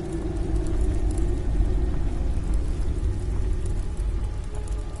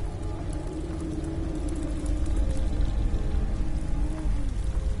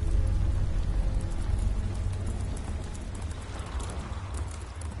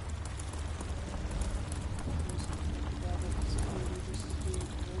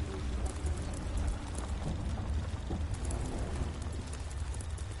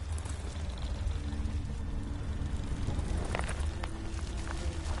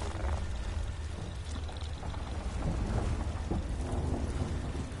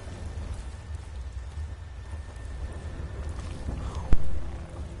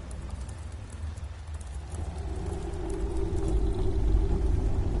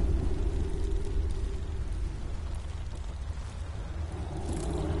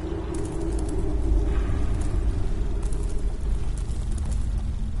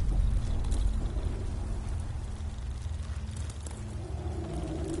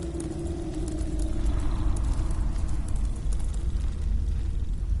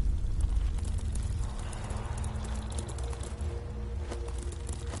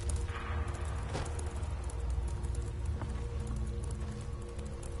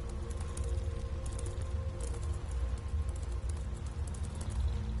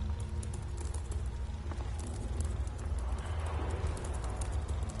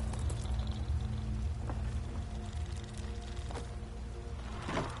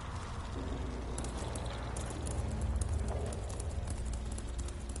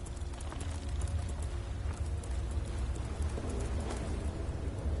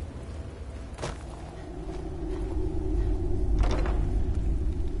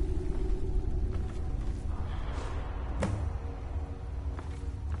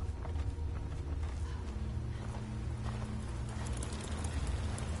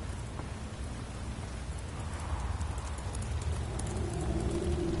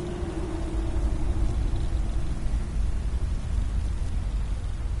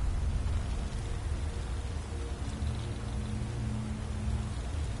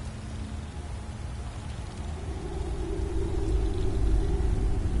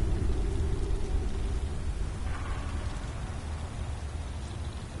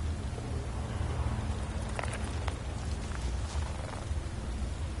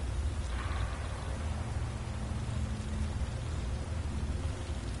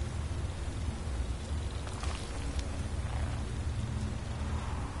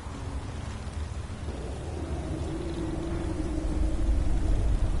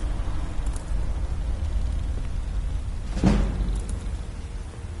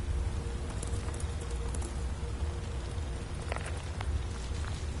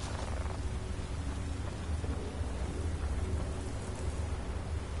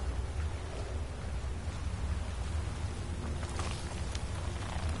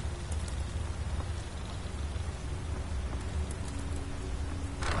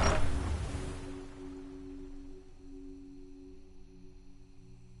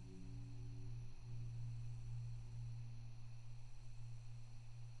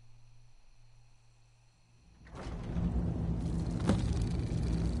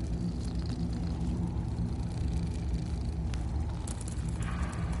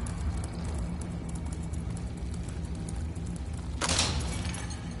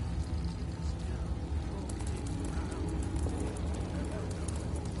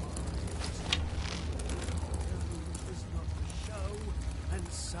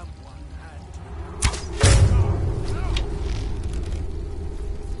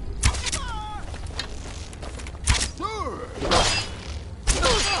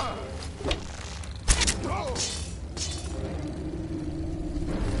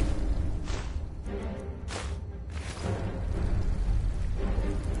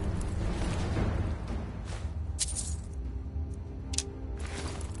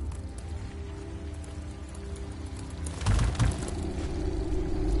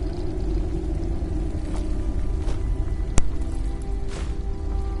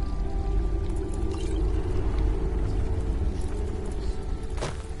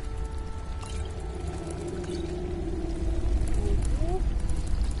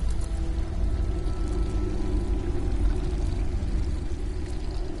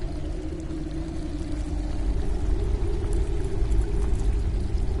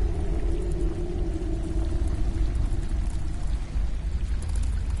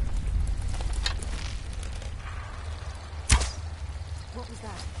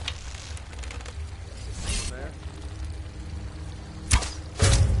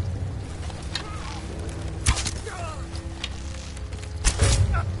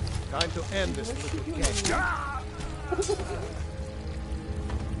 Time to end this little game.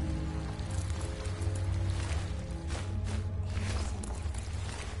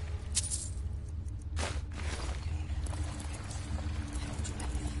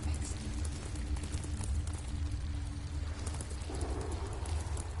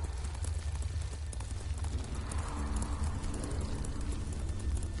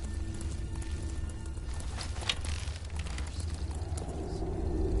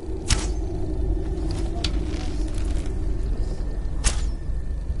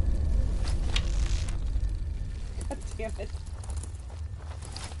 Damn it.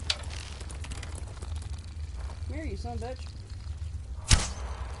 Come here, you son of a bitch.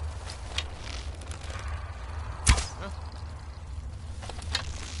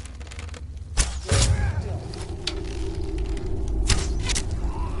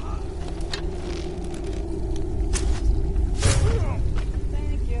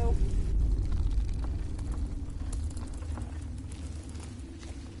 Thank you.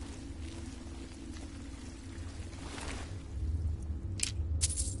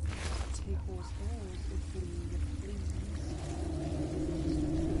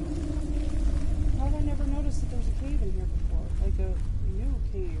 How have I never noticed that there's a cave in here before? Like a new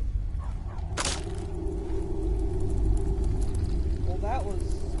cave. Well, that was...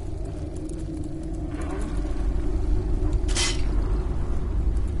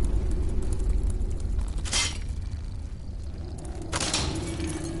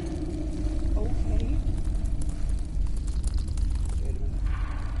 okay. Wait a minute.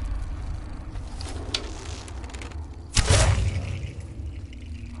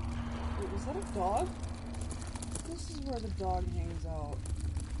 Wait, was that a dog? This is where the dog hangs out.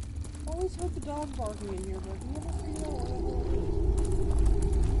 I always heard the dog barking in here, but I never figured out what the hell it is.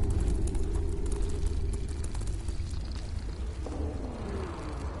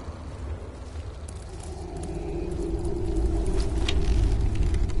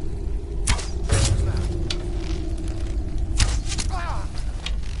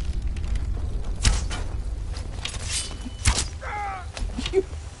 You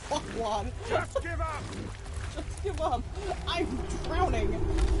fuckwad. Just give up! Just give up. I'm drowning.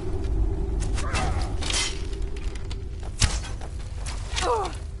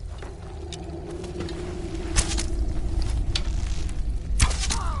 Ugh.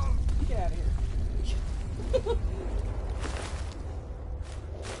 Get out of here.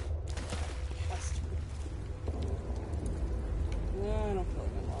 Bastard. I don't feel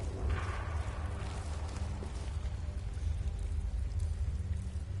like I'm lost.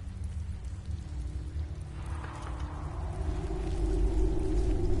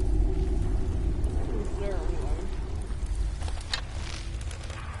 Who's there anyway?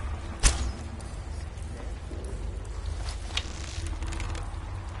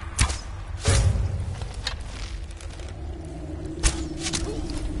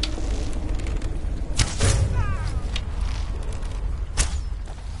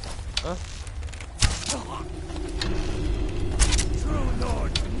 Huh? True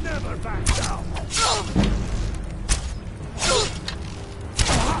Lords never back down!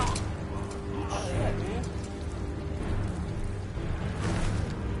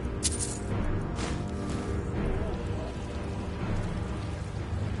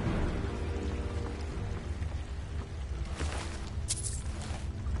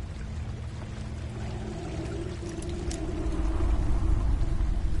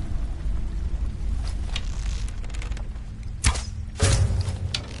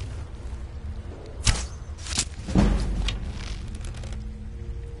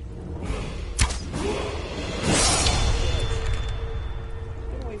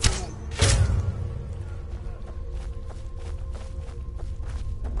 Get away from him.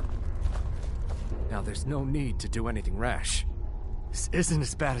 Now there's no need to do anything rash. This isn't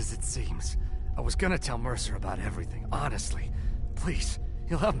as bad as it seems. I was gonna tell Mercer about everything, honestly. Please,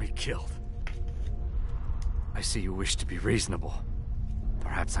 he'll have me killed. I see you wish to be reasonable.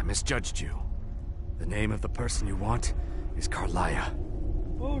 Perhaps I misjudged you. The name of the person you want is Carlia.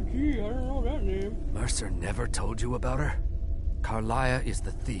 Oh gee, I don't know that name. Mercer never told you about her? Carlia is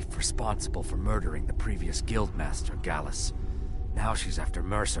the thief responsible for murdering the previous guildmaster, Gallus. Now she's after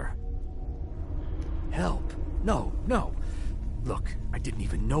Mercer. Help. No, no. Look, I didn't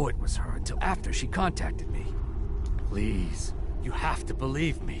even know it was her until after she contacted me. Please, you have to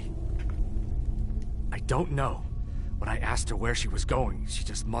believe me. I don't know. When I asked her where she was going, she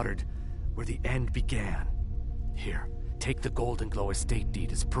just muttered, "Where the end began." Here, take the Golden Glow estate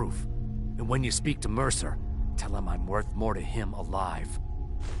deed as proof. And when you speak to Mercer, tell him I'm worth more to him alive.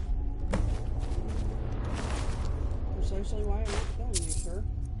 Precisely why I'm not killing you, sir.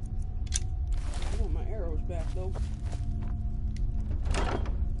 arrows back, though.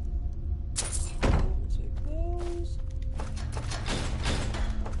 Take those.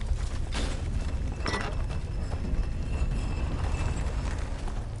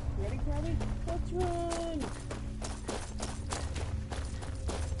 Ready, Krabby? Let's run!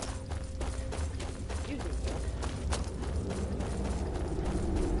 Excuse me, sir.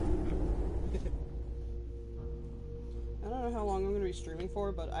 I don't know how long I'm going to be streaming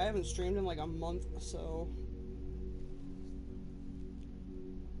for, but I haven't streamed in like a month, so...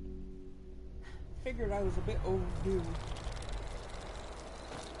 Figured I was a bit overdue.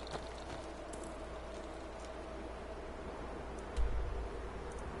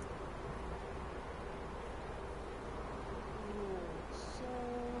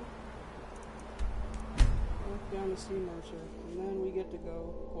 Down to see Mercer, and then we get to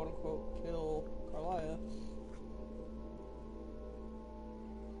go, quote unquote, kill Carlia.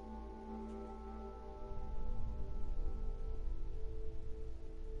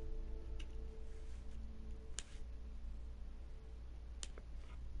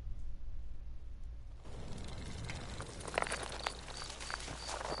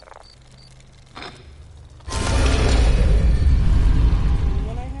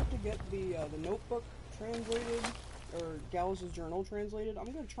 When I have to get the notebook translated, or Gallus' journal translated, I'm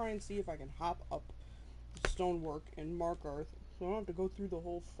gonna try and see if I can hop up Stonework and Markarth, so I don't have to go through the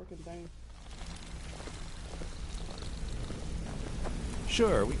whole frickin' thing.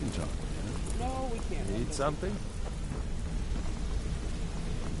 Sure, we can talk. No, we can't. Need something?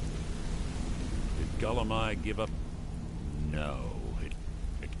 Did Gullumai give up? No,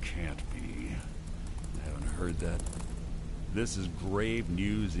 it can't be. I haven't heard that. This is grave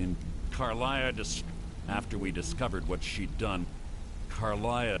news in Carlia. After we discovered what she'd done,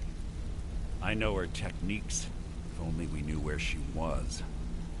 Carlia, I know her techniques. If only we knew where she was.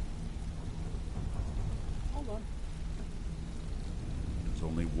 Hold on. There's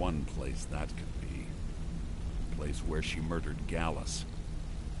only one place that could be. The place where she murdered Gallus.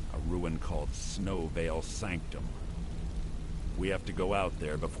 A ruin called Snowvale Sanctum. We have to go out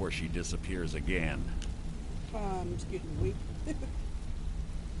there before she disappears again. I'm just getting weak.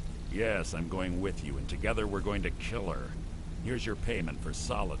 Yes, I'm going with you, and together we're going to kill her. Here's your payment for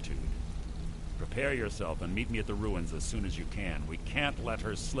solitude. Prepare yourself and meet me at the ruins as soon as you can. We can't let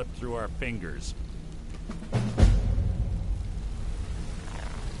her slip through our fingers.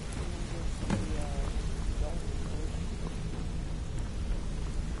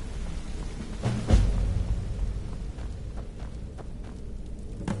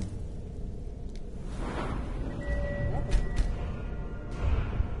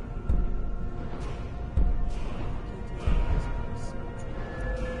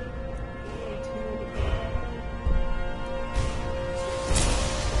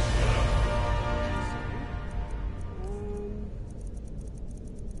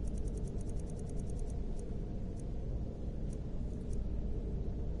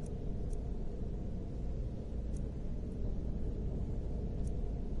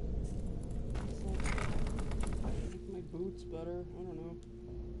 Boots better, I don't know.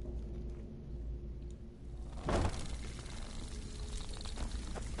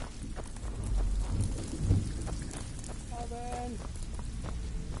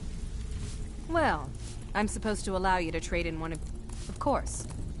 Well, I'm supposed to allow you to trade in one of... Of course.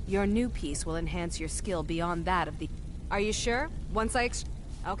 Your new piece will enhance your skill beyond that of the... Are you sure? Once I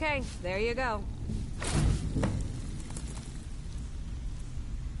Okay, there you go.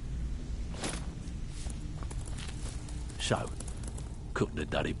 So, couldn't have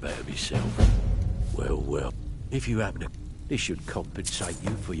done it better myself. Well, well, if you happen to... This should compensate you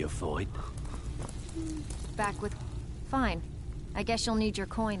for your find. Back with... Fine. I guess you'll need your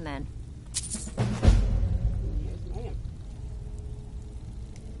coin then.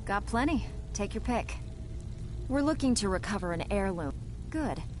 Got plenty. Take your pick. We're looking to recover an heirloom.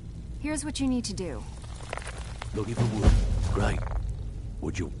 Good. Here's what you need to do. Looking for wood. Great.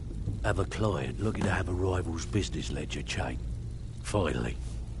 Would you have a client looking to have a rival's business ledger chain? Finally.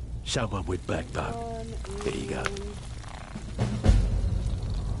 Someone with backbone. Here you go.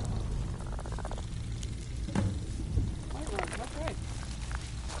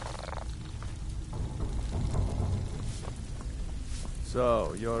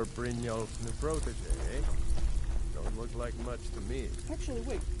 So, you're Brynjolf's new protege, eh? Don't look like much to me. Actually,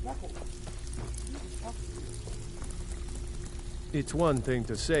 wait, Knuckle. It's one thing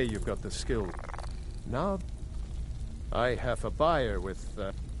to say you've got the skill. Now, I have a buyer with,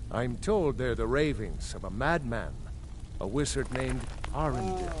 I'm told they're the ravings of a madman. A wizard named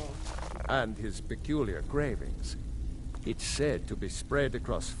Arundel. And his peculiar cravings. It's said to be spread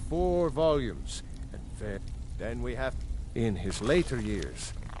across 4 volumes and fair. Then we have... In his later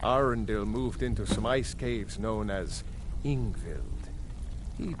years, Arundel moved into some ice caves known as Ingvild.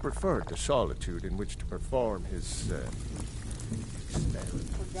 He preferred the solitude in which to perform his, spell.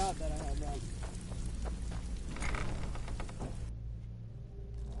 Forgot that I had that.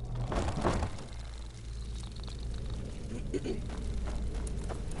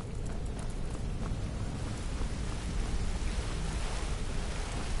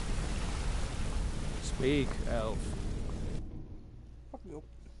 Speak, elf. Fuck you.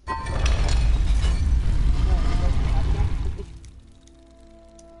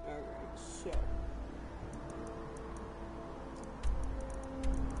 Alright, so.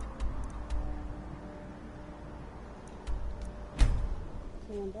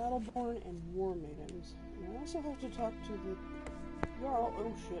 So I'm Battleborn and War Maidens. And I also have to talk to the Jarl.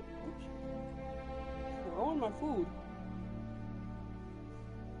 Oh shit. Oops. Throwing my food.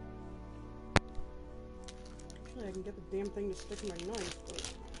 Actually, I can get the damn thing to stick in my knife, but it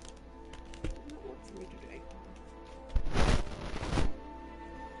did not work for me today.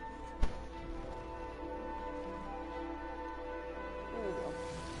 There we go.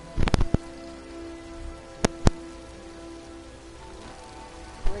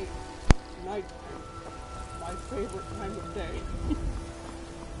 Great. Night time. My favorite time of day.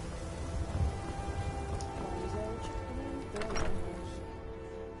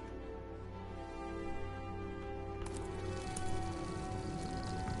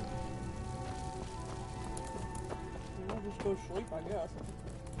 I'll just go sleep, I guess.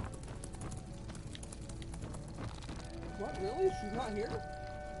 What, really? She's not here?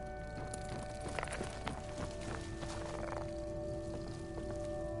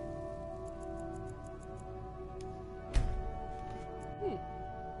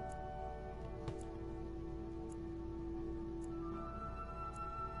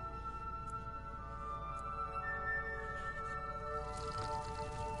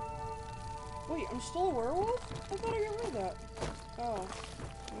 Wait, I'm still a werewolf? I thought I got rid of that. Oh.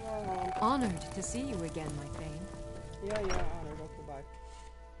 Yeah. Honored to see you again, my Thane. Yeah, honored. Okay, bye.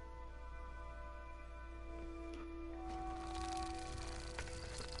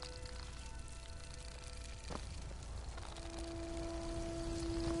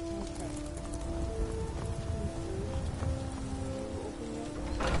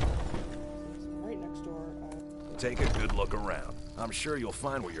 Take a good look around. I'm sure you'll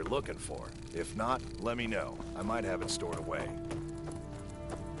find what you're looking for. If not, let me know. I might have it stored away.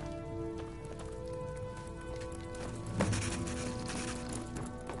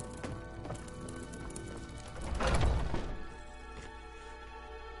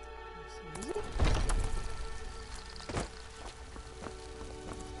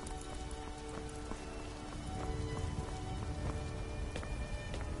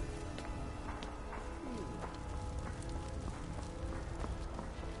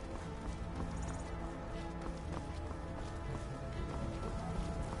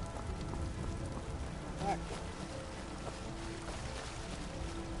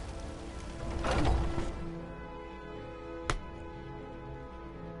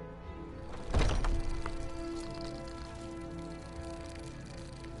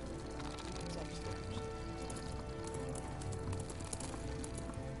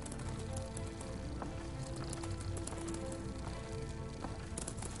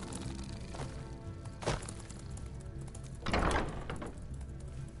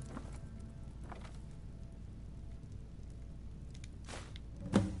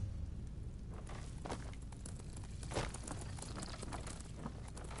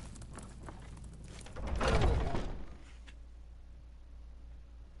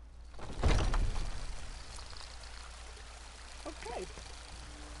 Okay. Wait.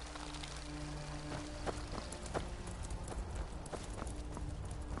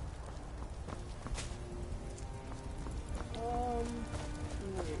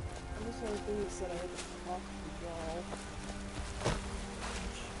 This other thing that said I had to talk to the Jarl. I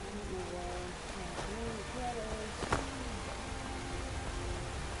don't know why.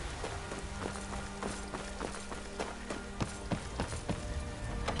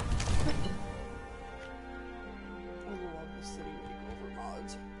 I love the city makeover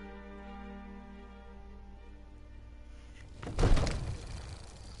mods.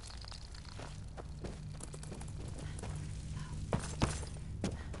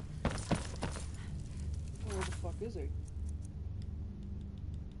 Where the fuck is he?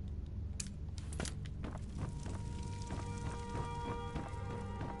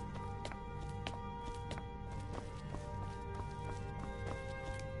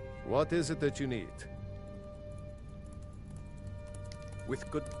 What is it that you need? With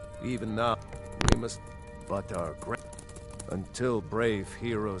good... Even now, famous, but our great. Until brave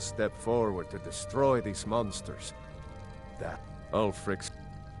heroes step forward to destroy these monsters. That Ulfric's.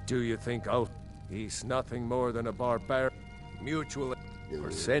 Do you think he's nothing more than a barbarian? Mutual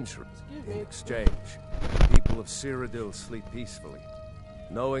for centuries. In exchange, people of Cyrodiil sleep peacefully,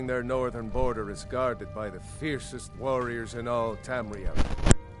 knowing their northern border is guarded by the fiercest warriors in all Tamriel.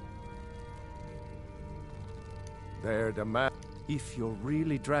 Their demand, if you're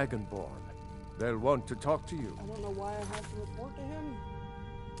really Dragonborn, they'll want to talk to you. I don't know why I have to report to him.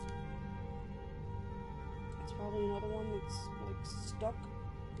 It's probably another one that's, like, stuck.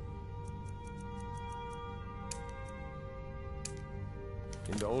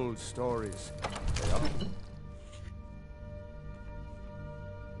 In the old stories, they are.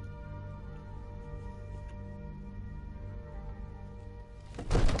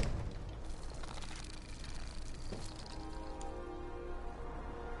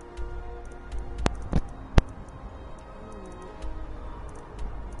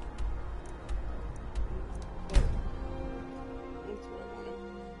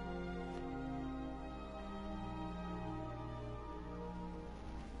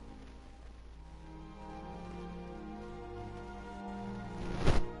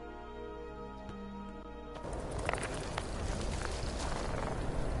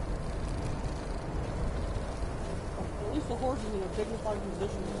 At least the horse is in a dignified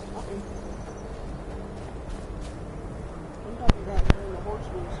position this time. Sometimes you got here and the horse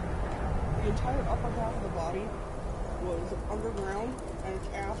was... The entire upper half of the body was underground, and its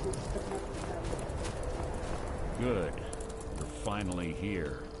ass was sticking up the ground. Good. We're finally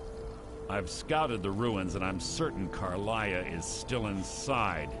here. I've scouted the ruins, and I'm certain Carlia is still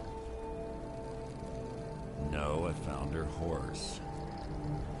inside. No, I found her horse.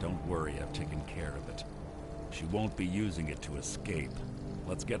 Don't worry, I've taken care of it. She won't be using it to escape.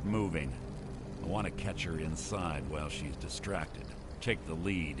 Let's get moving. I want to catch her inside while she's distracted. Take the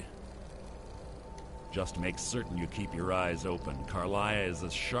lead. Just make certain you keep your eyes open. Carlia is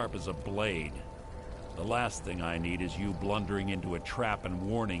as sharp as a blade. The last thing I need is you blundering into a trap and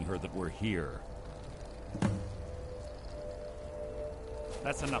warning her that we're here.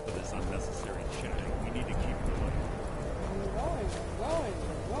 That's enough of this unnecessary chatting. We need to keep going. I'm going.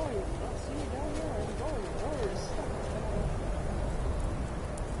 I don't see you down there. I'm going. Where's...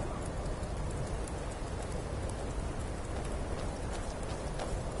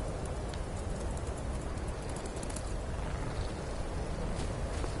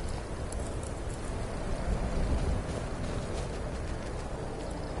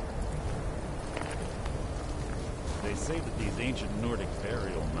 They say that these ancient Nordic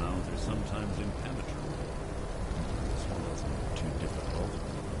burial mounds are sometimes impenetrable. This one wasn't too difficult.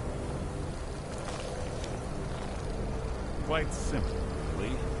 Quite simple,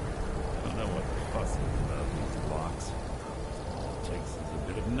 really. I don't know what the fuss is about these locks. All it takes is a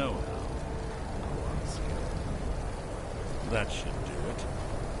bit of know-how. A lot of skill. That should do it.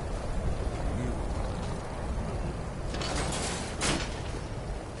 You.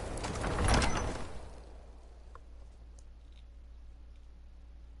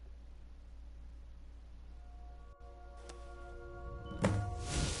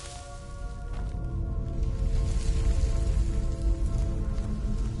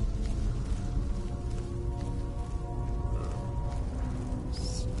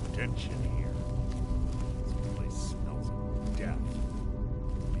 Stench in here. This place smells of death.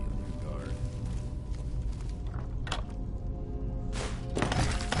 Be on your guard.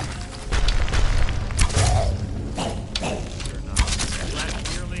 You're not. That's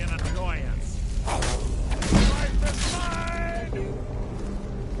merely an annoyance. Life is mine!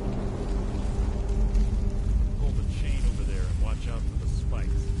 Pull the chain over there and watch out for the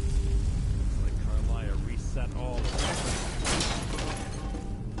spikes. Looks like Carlia reset all of them.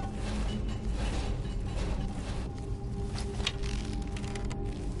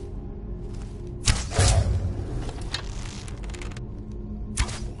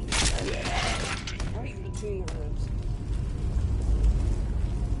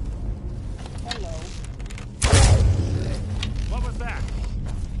 What was that?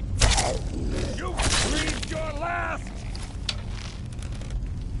 You breathed your last!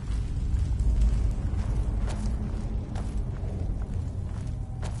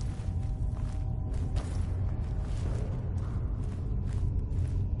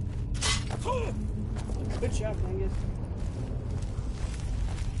 Good job, Angus.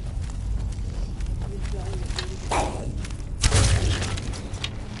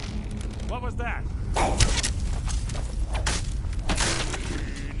 What was that?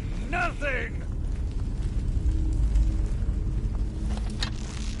 Nothing!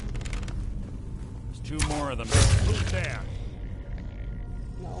 2 more of them. Who's there?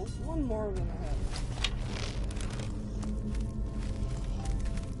 No, one more than I had.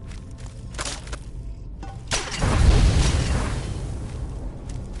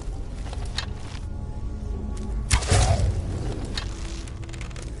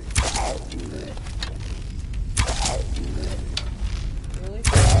 Really?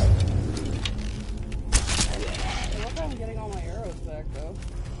 I love how I'm getting all my arrows back, though.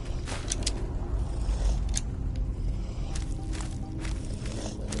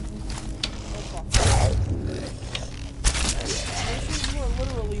 These are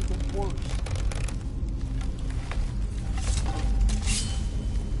literally the worst.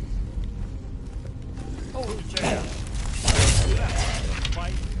 Holy jam!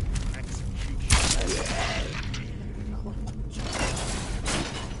 Fight, execution.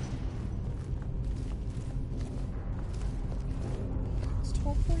 It's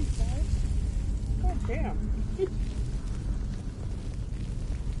 12:45? God damn.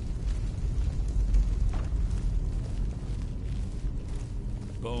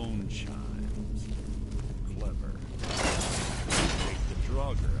 Bone chimes. Clever. Take the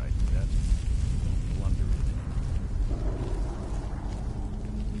Draugr, I bet. Plunder it.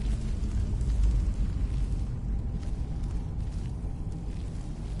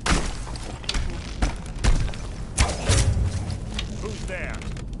 Who's there?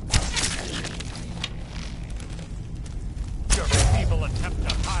 Your feeble attempt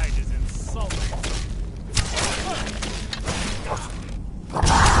to hide is insulting.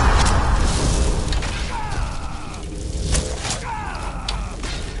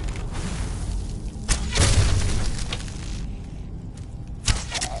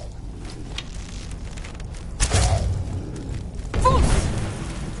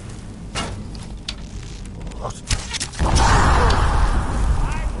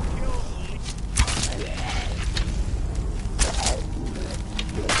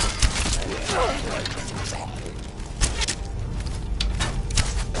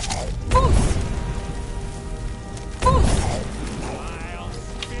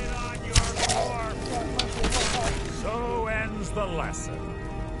 So ends the lesson.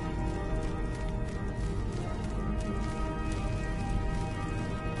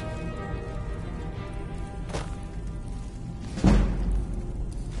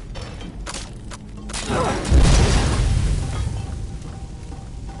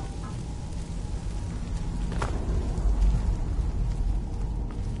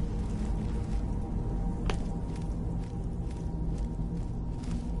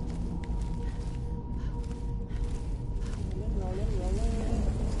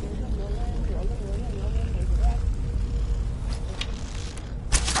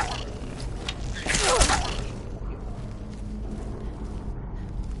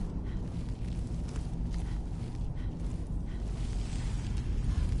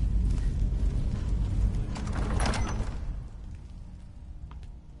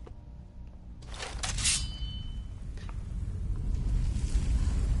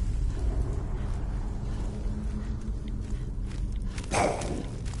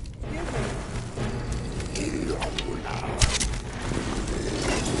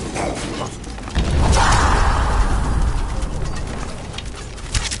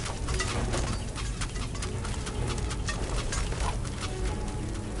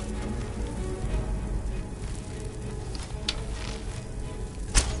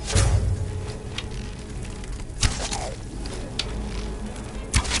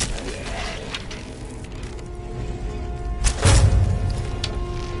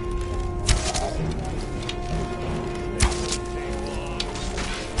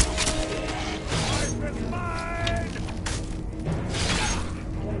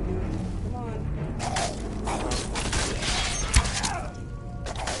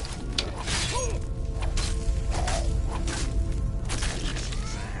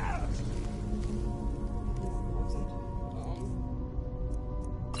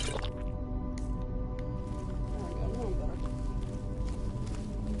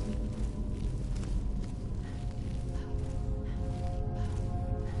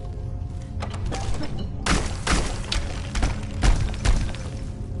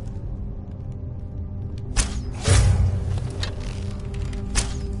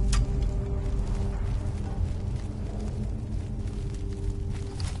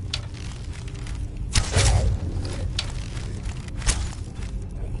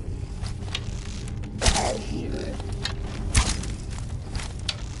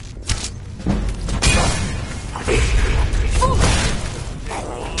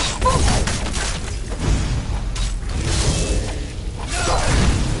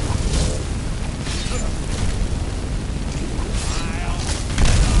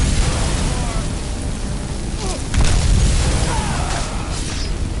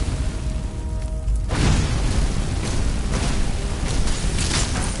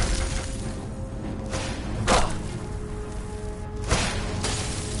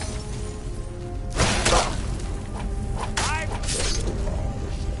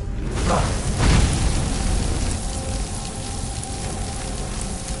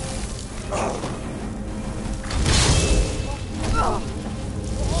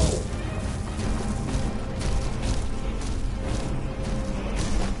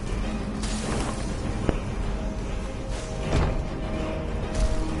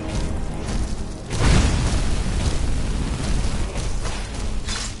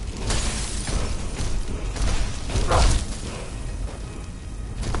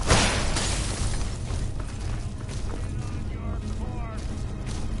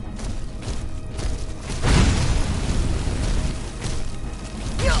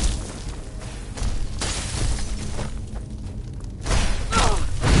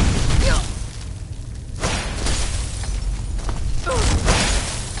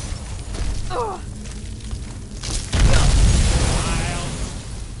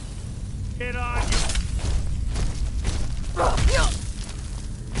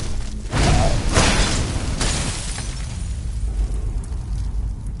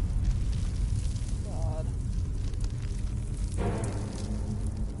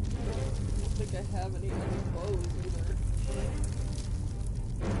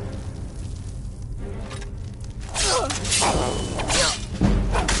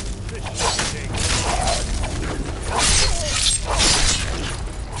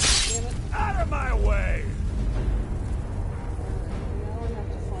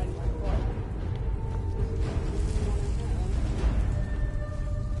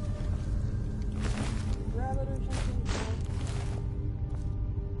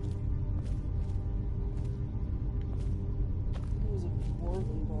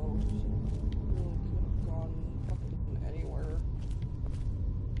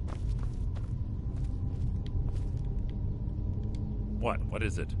 What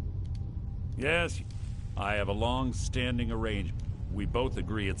is it? Yes, I have a long-standing arrangement. We both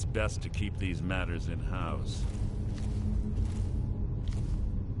agree it's best to keep these matters in-house.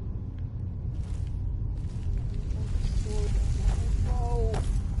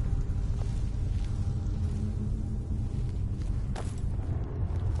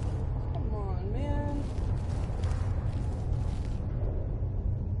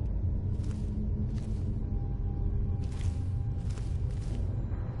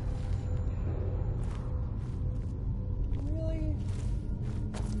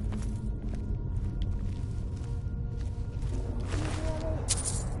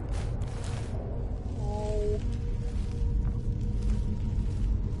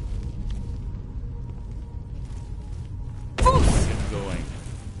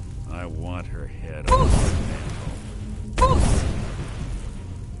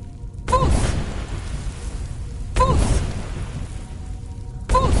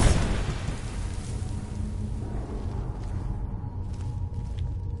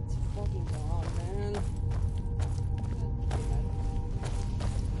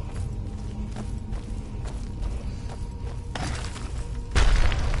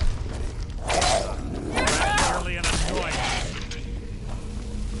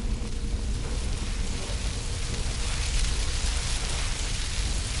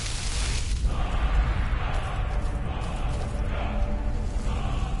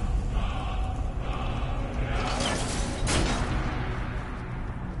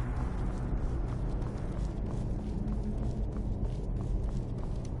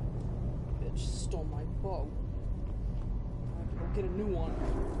 Get a new one.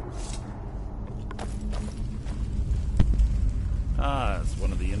 Ah, it's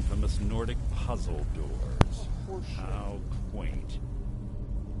one of the infamous Nordic puzzle doors. How quaint.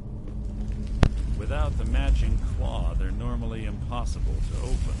 Without the matching claw, they're normally impossible to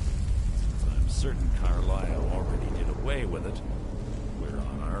open. Since I'm certain Carlisle already did away with it, we're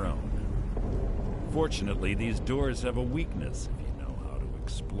on our own. Fortunately, these doors have a weakness if you know how to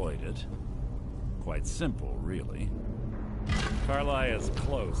exploit it. Quite simple, really. Carlisle is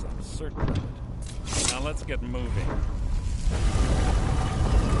close, I'm certain of it. Now let's get moving.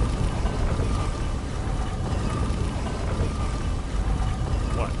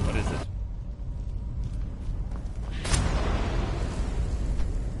 What is it?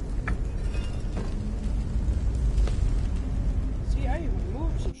 See, I even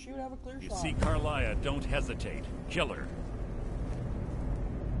moved, so she would have a clear shot. You see Carlisle, don't hesitate. Kill her.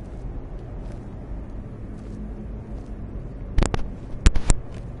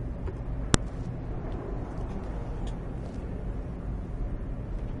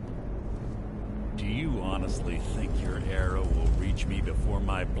 Honestly think your arrow will reach me before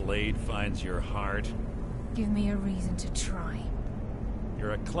my blade finds your heart? Give me a reason to try.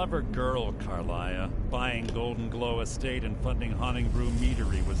 You're a clever girl, Carlia. Buying Golden Glow Estate and funding Honningbrew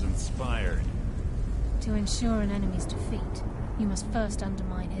Meadery was inspired. To ensure an enemy's defeat, you must first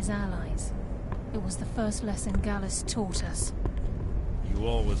undermine his allies. It was the first lesson Gallus taught us. You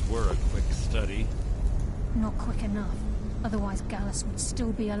always were a quick study. Not quick enough. Otherwise Gallus would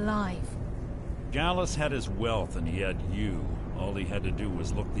still be alive. Gallus had his wealth and he had you. All he had to do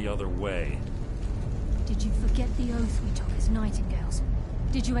was look the other way. Did you forget the oath we took as Nightingales?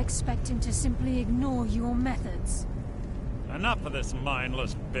 Did you expect him to simply ignore your methods? Enough of this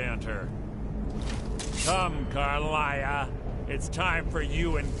mindless banter. Come, Carlia. It's time for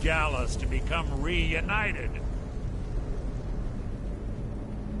you and Gallus to become reunited.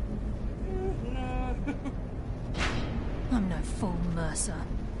 I'm no fool, Mercer.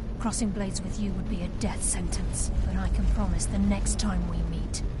 Crossing blades with you would be a death sentence, but I can promise the next time we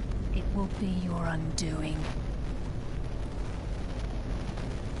meet, it will be your undoing.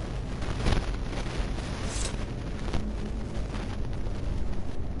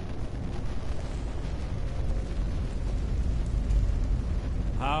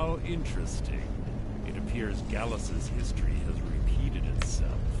 How interesting. It appears Gallus's history has repeated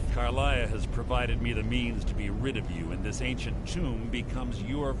itself. Carlia has provided me the means to be rid of you, and this ancient tomb becomes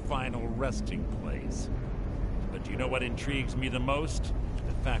your final resting place. But do you know what intrigues me the most?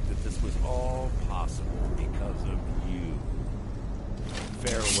 The fact that this was all possible because of you.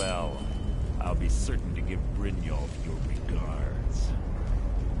 Farewell. I'll be certain to give Brynjolf your regards.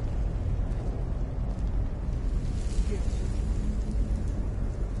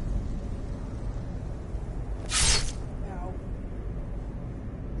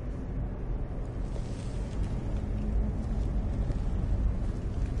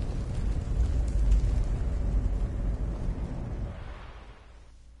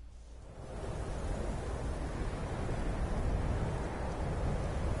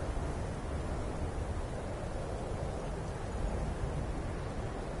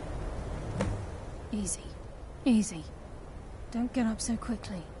 Easy. Easy. Don't get up so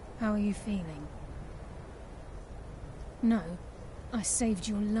quickly. How are you feeling? No. I saved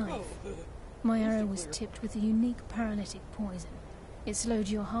your life. My arrow was tipped with a unique paralytic poison. It slowed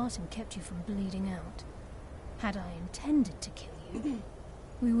your heart and kept you from bleeding out. Had I intended to kill you,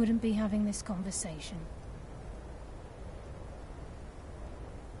 we wouldn't be having this conversation.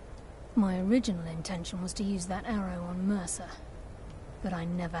 My original intention was to use that arrow on Mercer. But I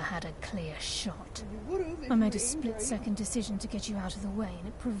never had a clear shot. I made a split-second decision to get you out of the way, and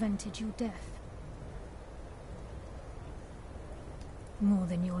it prevented your death. More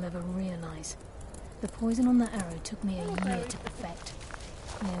than you'll ever realize. The poison on that arrow took me a year to perfect.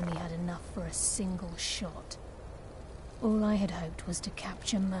 I only had enough for a single shot. All I had hoped was to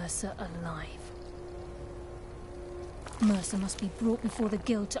capture Mercer alive. Mercer must be brought before the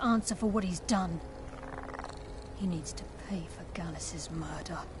Guild to answer for what he's done. He needs to pay for Gallus's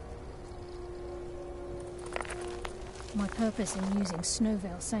murder. My purpose in using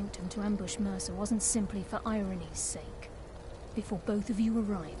Snowvale Sanctum to ambush Mercer wasn't simply for irony's sake. Before both of you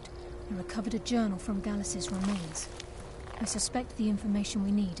arrived, I recovered a journal from Gallus's remains. I suspect the information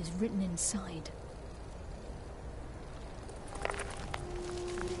we need is written inside.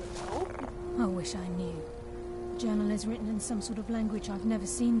 I wish I knew. The journal is written in some sort of language I've never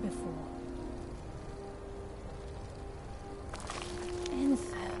seen before.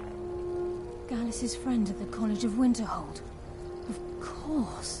 Gallus's friend at the College of Winterhold. Of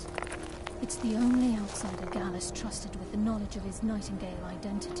course. It's the only outsider Gallus trusted with the knowledge of his Nightingale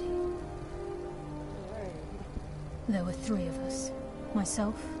identity. There were three of us.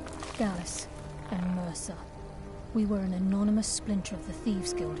 Myself, Gallus, and Mercer. We were an anonymous splinter of the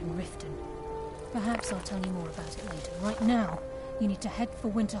Thieves Guild in Riften. Perhaps I'll tell you more about it later. Right now, you need to head for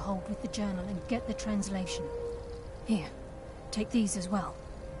Winterhold with the journal and get the translation. Here, take these as well.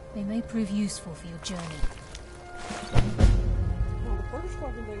 They may prove useful for your journey. Well, the first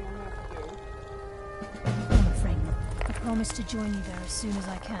fucking thing I have to do... I'm afraid not. I promise to join you there as soon as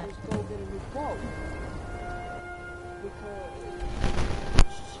I can. ...is go get a new quote. Because...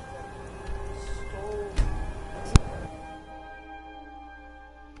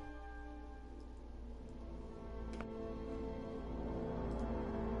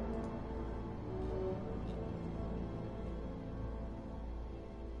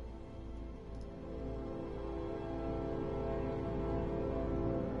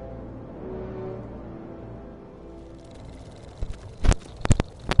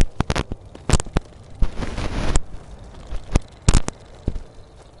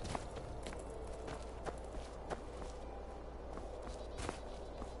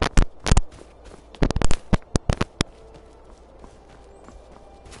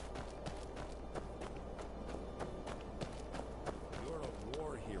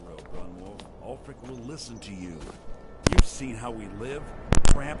 Ulfric will listen to you. You've seen how we live.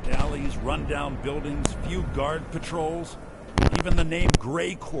 Cramped alleys, run-down buildings, few guard patrols. Even the name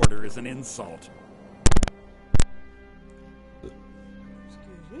Grey Quarter is an insult.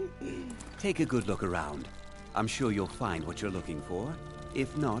 Take a good look around. I'm sure you'll find what you're looking for.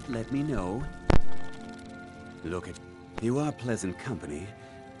 If not, let me know. Look at... You are pleasant company.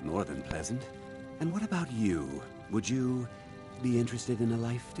 More than pleasant. And what about you? Would you be interested in a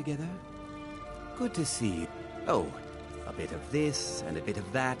life together? Good to see you. Oh, a bit of this and a bit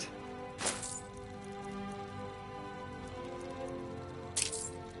of that.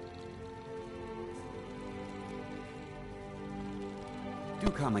 Do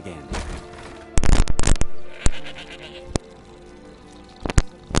come again.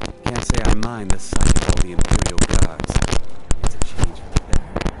 Can't say I mind the sight of all the Imperial Guards. It's a change for the better.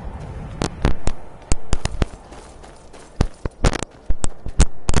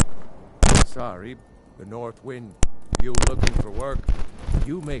 Sorry, the North Wind. You looking for work?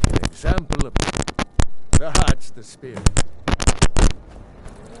 You make an example of... That's the spirit.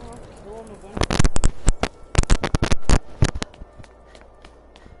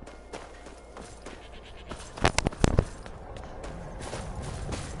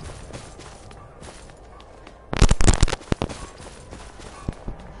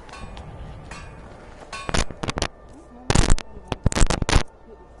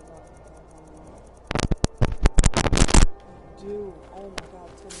 Dude, oh my god,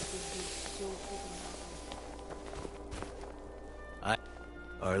 tell me this is so freaking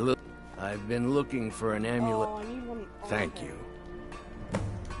I've been looking for an amulet. Oh, I need one. Oh, Thank okay. you.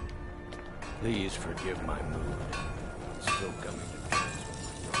 Please forgive my mood. I'm still coming to terms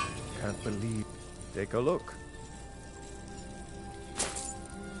with my life. Can't believe... Take a look.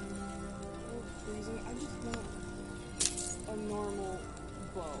 Freezing. I just want a normal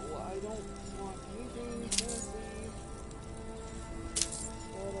bow. I don't want anything fancy.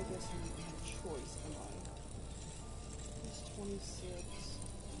 But I guess I need to have a choice, am I? This 26.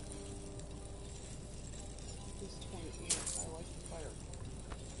 This 28. I like fire.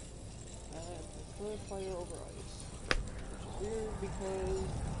 I prefer fire over ice. Which is weird because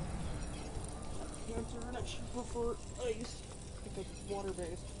cancer and I should prefer ice because it's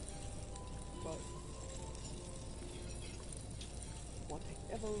water-based. But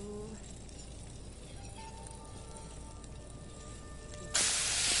whatever.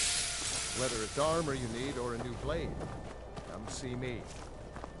 Whether it's armor you need or a new blade, come see me.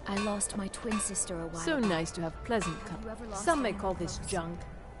 I lost my twin sister a while So back. nice to have pleasant company. Have you ever lost Some may anyone call this close? junk.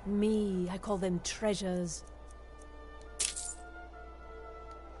 Me, I call them treasures.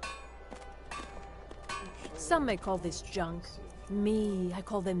 Some may call this junk. Me, I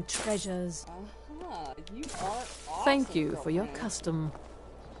call them treasures. Aha, you are awesome. Thank you for your girlfriend. custom.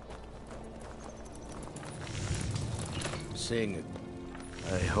 Seeing it,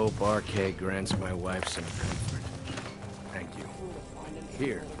 I hope RK grants my wife some comfort. Thank you.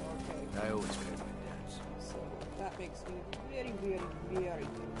 Here, I always pay my debts. So that makes me very, very, very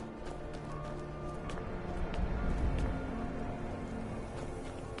good.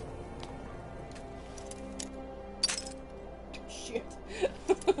 Shit.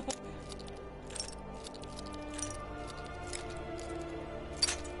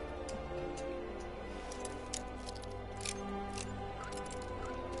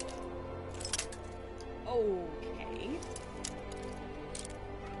 Okay.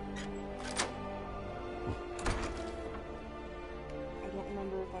 I don't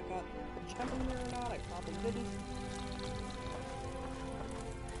remember if I got a gem in here or not. I probably didn't.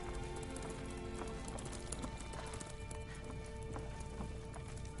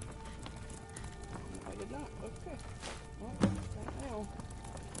 I did not. Okay. Well, got now.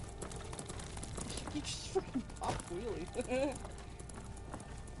 You just freaking pop wheelie.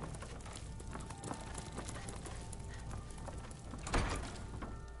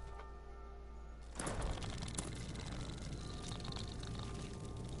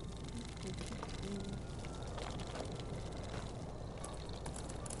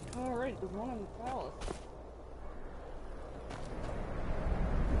 Alright, there's one in the palace.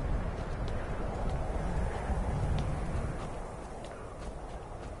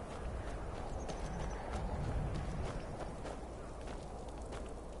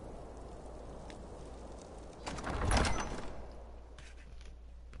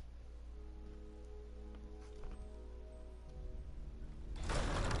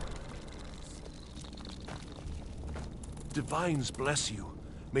 Divines bless you.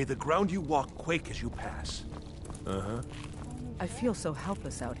 May the ground you walk quake as you pass. Uh-huh. I feel so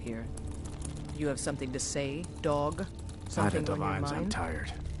helpless out here. You have something to say, dog? Something on your Divines, I'm mind?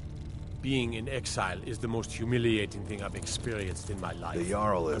 tired. Being in exile is the most humiliating thing I've experienced in my life. The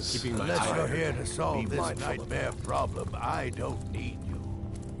Jarl I'm is... keeping my Unless eye you're on here you. to solve Be this mindful of nightmare problem, I don't need you.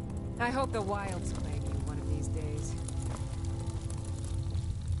 I hope the wilds plague you one of these days.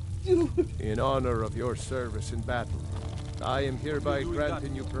 In honor of your service in battle, I am hereby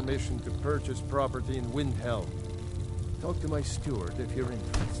granting you permission to purchase property in Windhelm. Talk to my steward if you're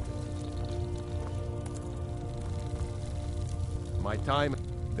interested. My time...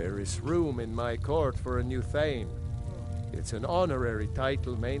 There is room in my court for a new Thane. It's an honorary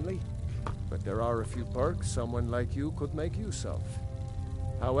title mainly, but there are a few perks someone like you could make use of.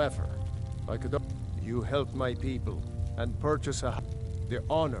 However, I could... You help my people and purchase a... The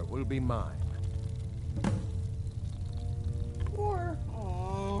honor will be mine. Or,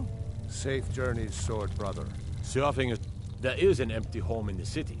 aww. Safe journeys, sword brother. Surfing is... There is an empty home in the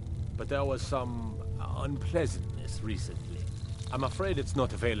city, but there was some unpleasantness recently. I'm afraid it's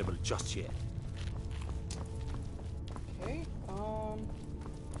not available just yet. Okay,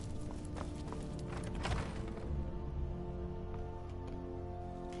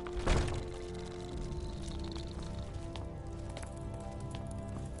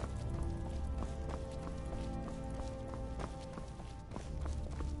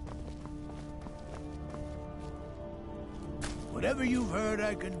 Whatever you've heard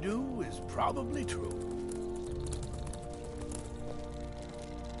I can do is probably true.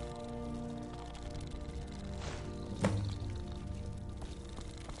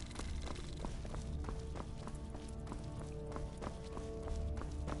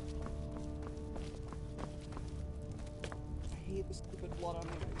 I hate the stupid blood on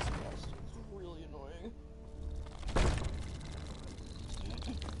the ice quest. It's really annoying.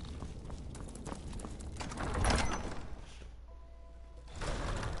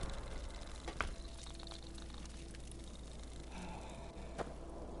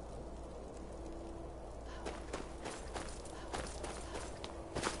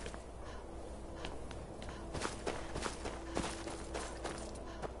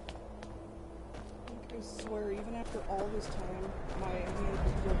 I swear, even after all this time, my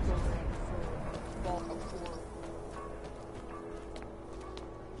manager still programmed for Fallout 4.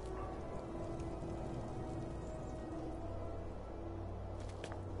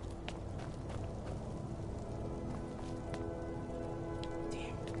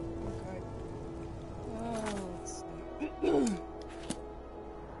 Damn. Okay. Let's see.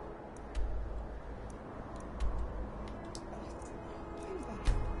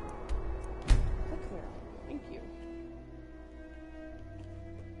 Click there. Thank you.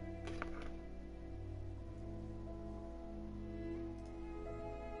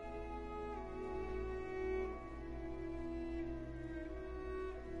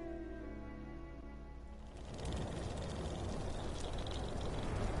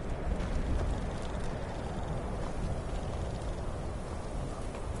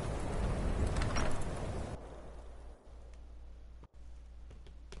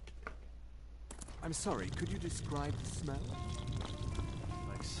 I'm sorry, could you describe the smell?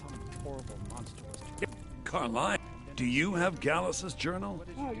 Like some horrible monster was... Carline, do you have Gallus's journal?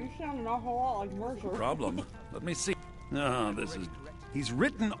 Oh, you sound an awful lot like Mercer. Problem. Let me see. No, this is... He's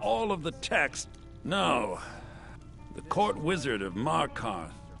written all of the text. No. The court wizard of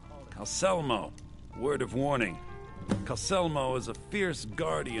Markarth. Calselmo. Word of warning. Calselmo is a fierce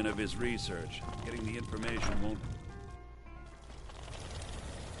guardian of his research. Getting the information won't...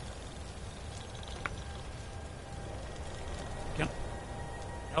 Can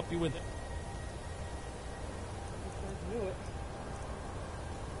I help you with it? I knew it.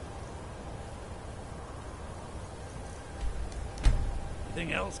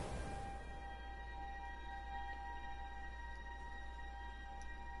 Anything else?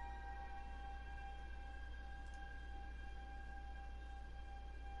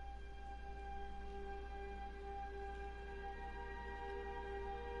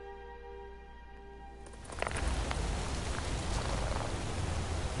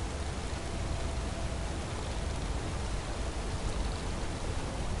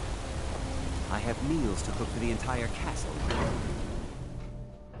 I have meals to cook for the entire castle.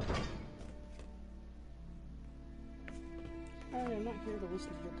 Alright, I'm not here to listen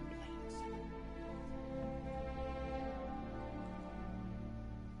to your complaints.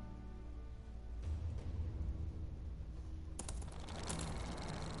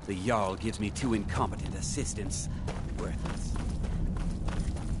 The Jarl gives me 2 incompetent assistants. Worthless.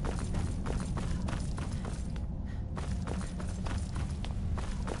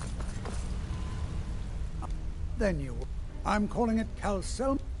 Then you... I'm calling it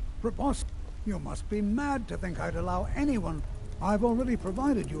Calcel... Preposterous. You must be mad to think I'd allow anyone... I've already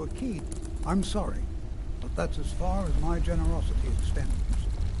provided you a key. I'm sorry, but that's as far as my generosity extends.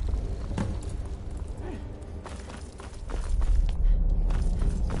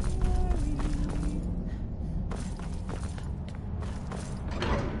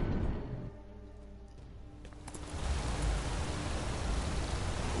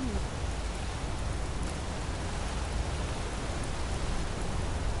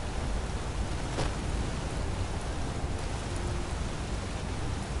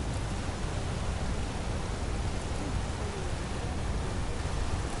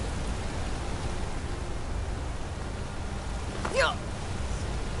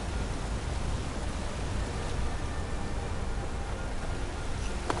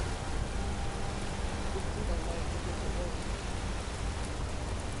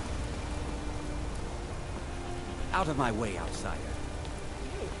 Out of my way, outsider.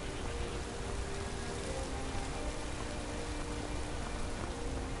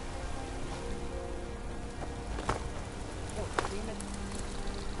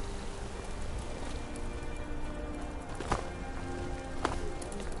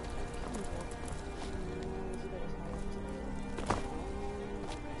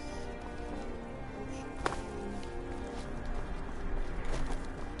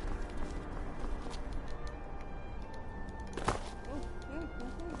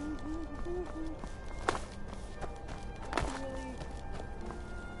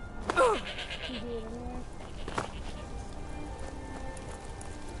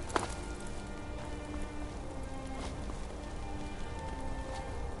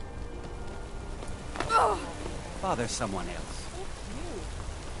 Bother someone else.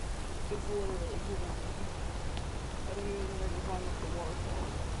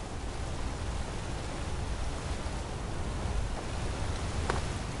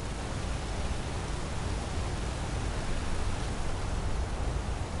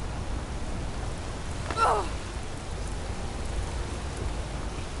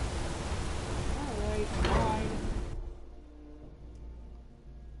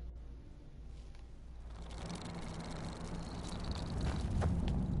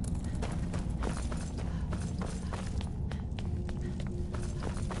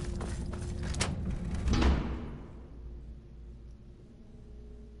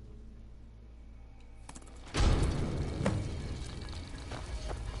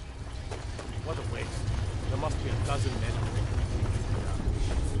 What a waste. There must be a dozen men.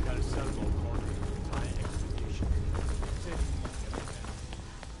 We gotta settle all corners of the entire expedition.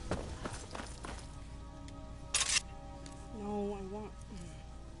 No, I want...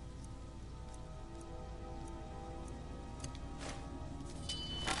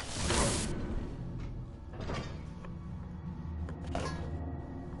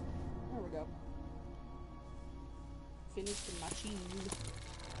 There we go. Finish the machine.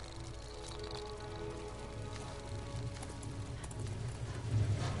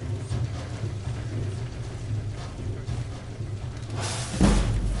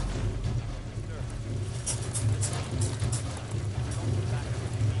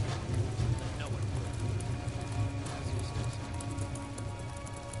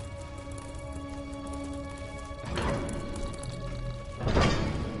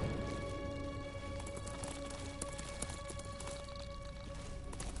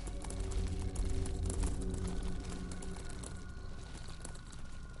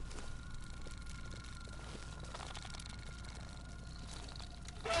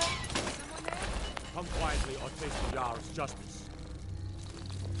 Come quietly or taste the Jarl's justice.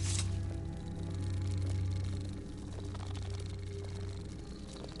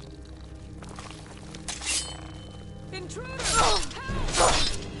 Intruder!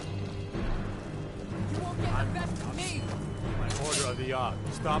 You won't get the best of me! By order of the Jarl,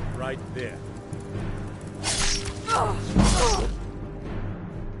 stop right there.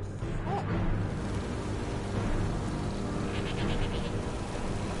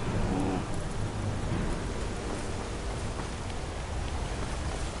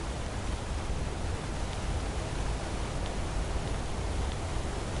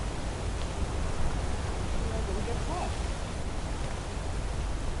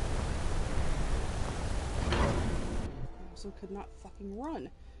 Also could not fucking run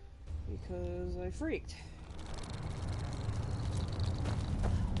because I freaked.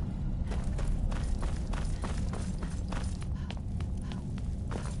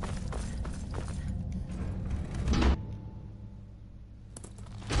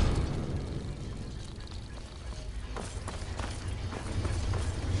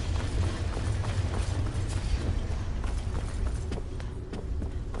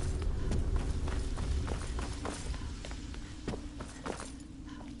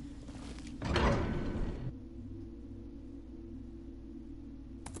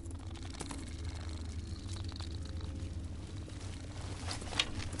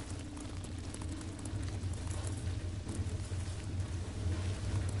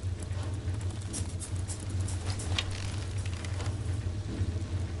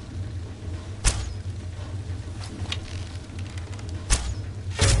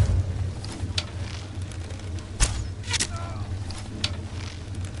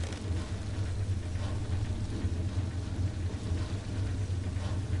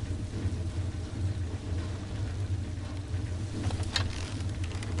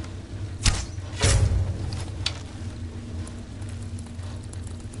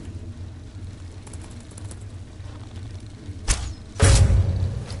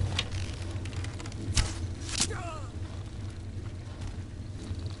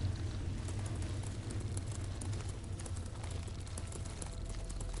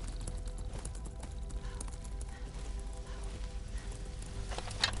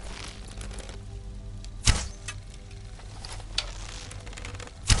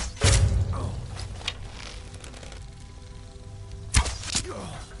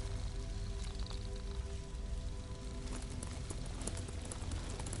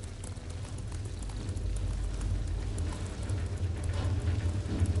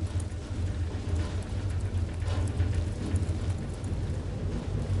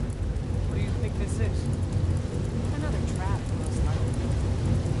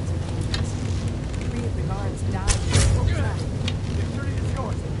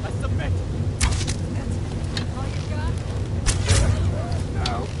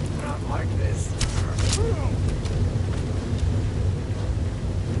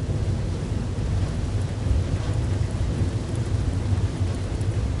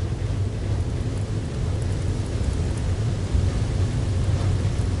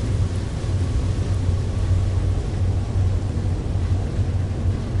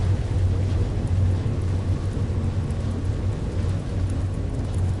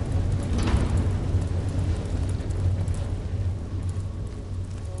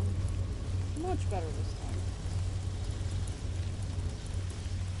 much better this time.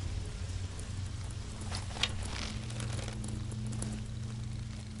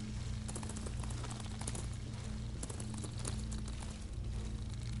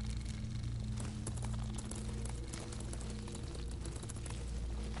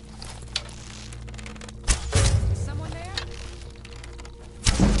 Someone there?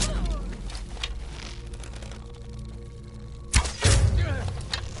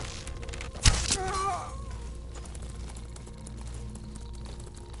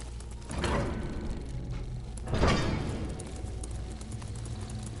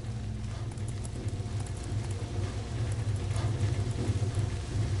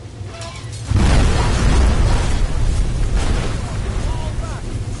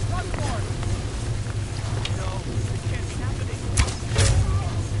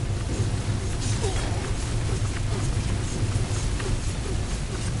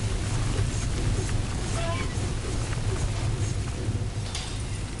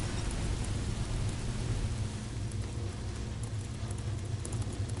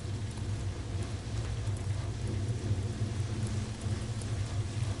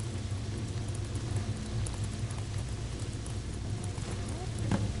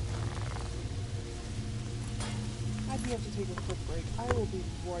 I do have to take a quick break. I will be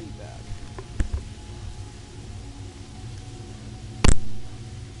right back.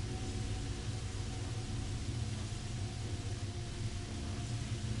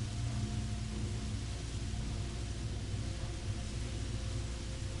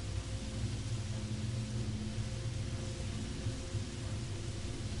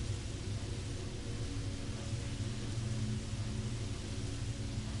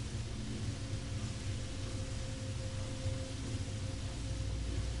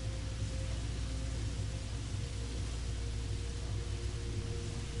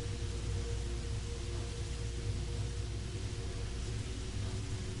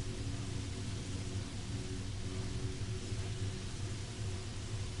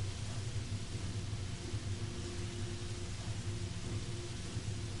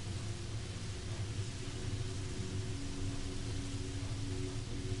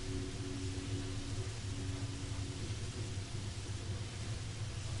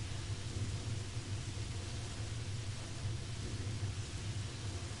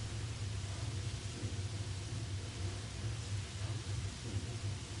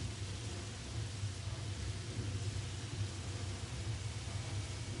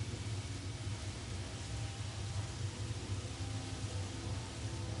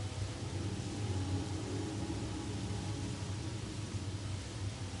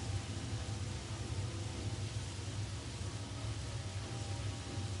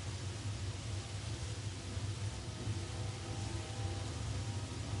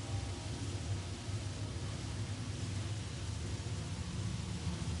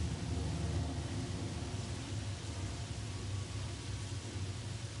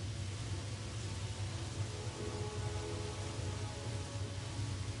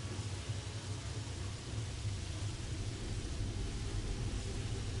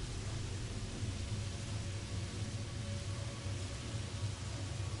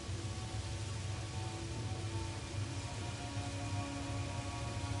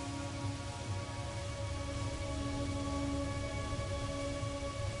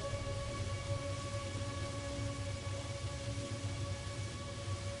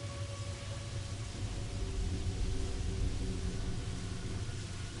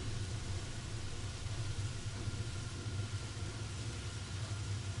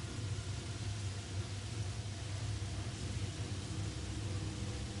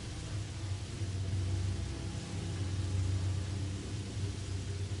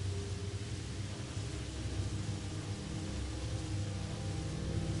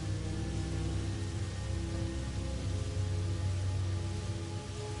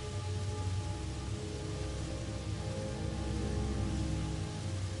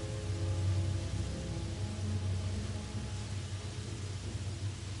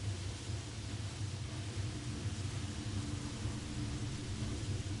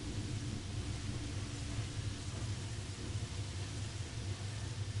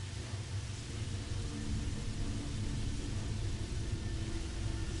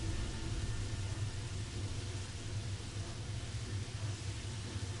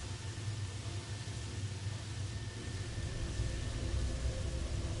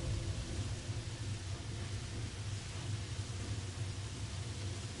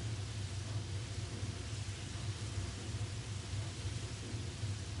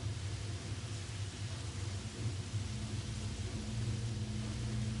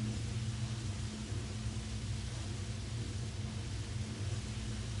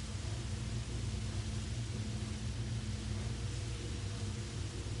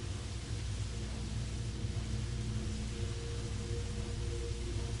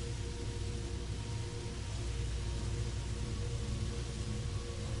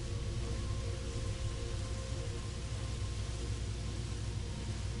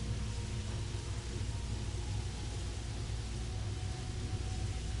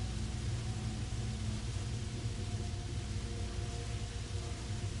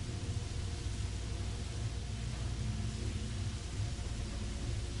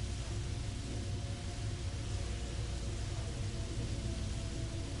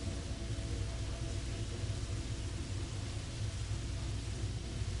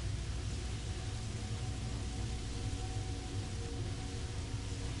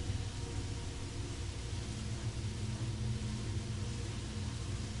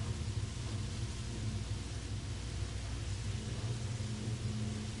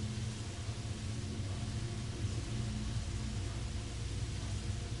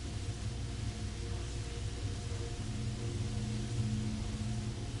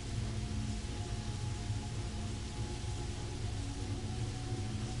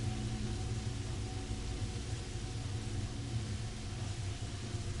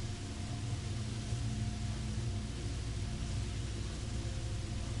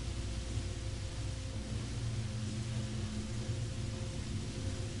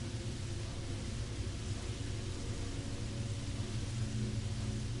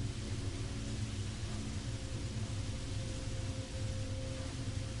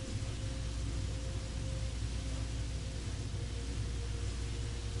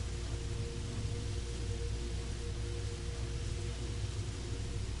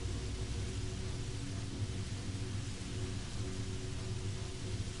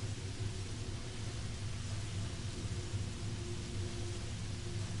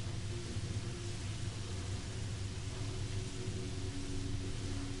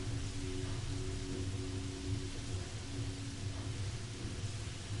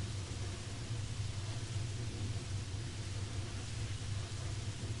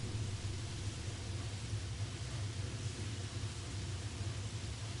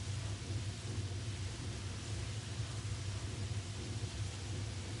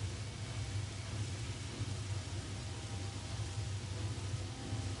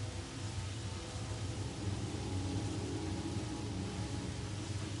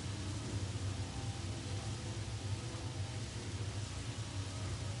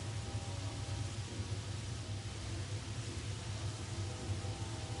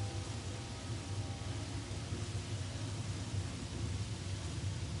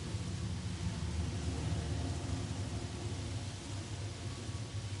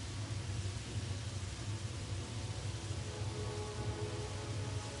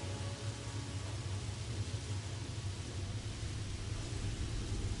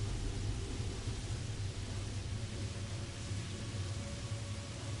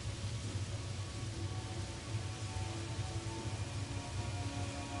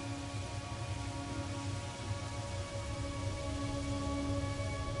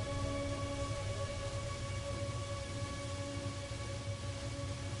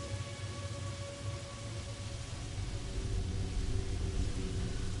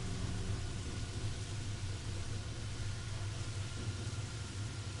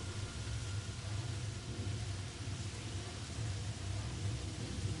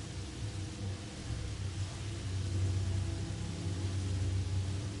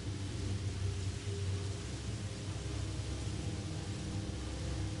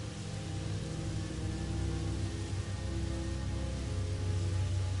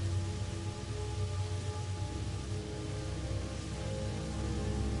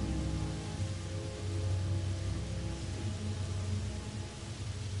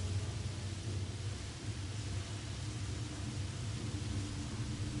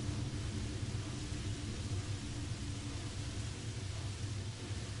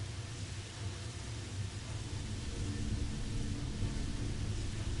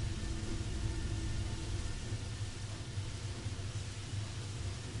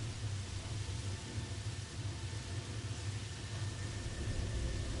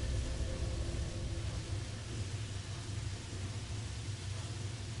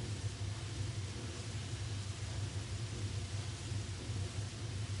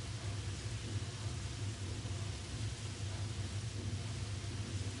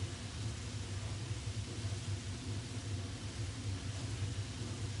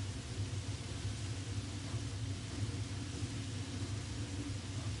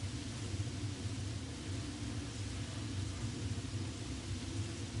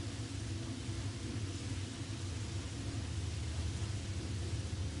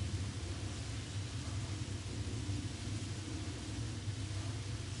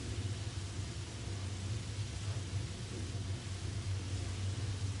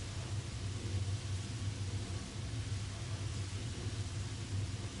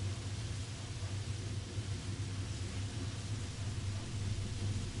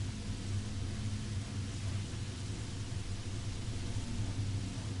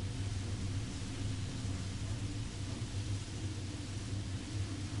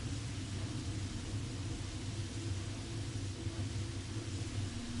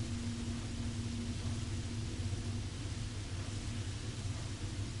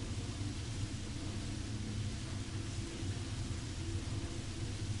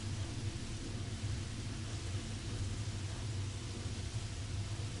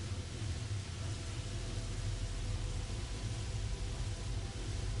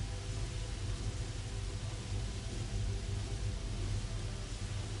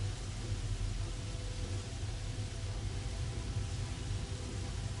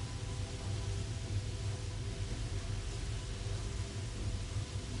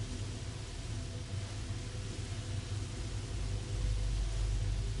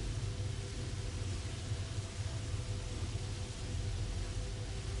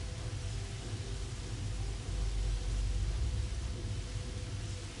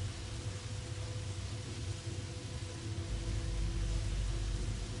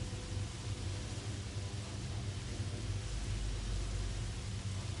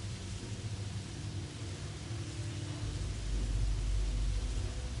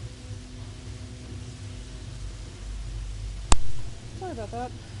 Sorry about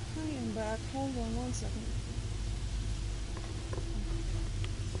that. I am back. Hold on one second.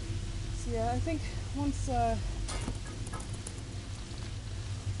 So yeah, I think once I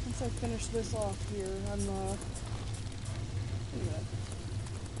finish this off here, I'm look at that.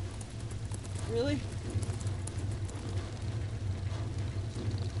 Really?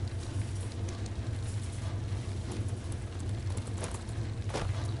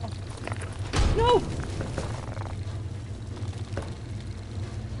 Oh. No!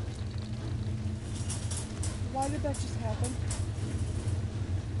 Why did that just happen?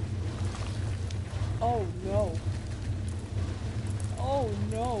 Oh no. Oh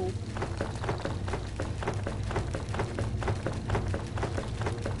no.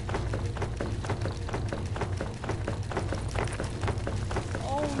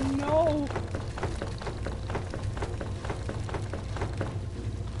 Oh no.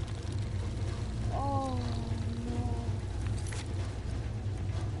 Oh no.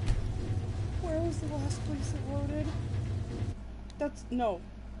 Where was the last place it loaded? That's no.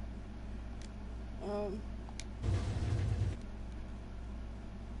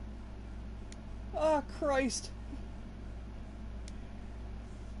 Oh, Christ.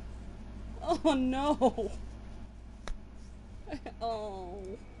 Oh, no. Oh.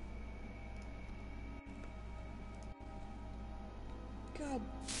 God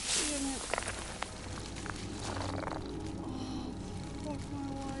damn it. Oh, fuck my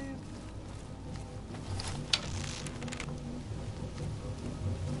life.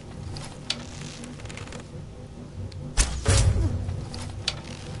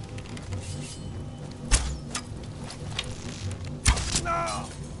 No!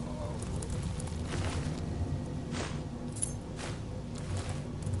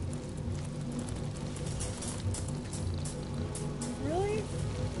 Really?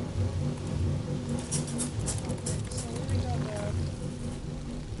 So we got that.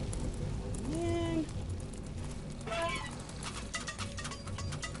 Man.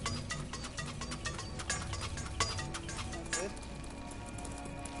 That's it.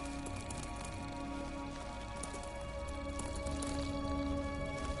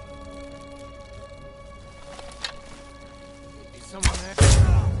 Is someone there?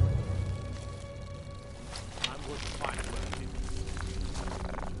 I'm going to find where he is.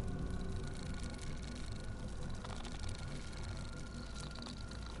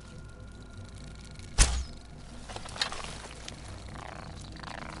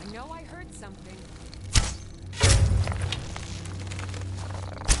 I know I heard something.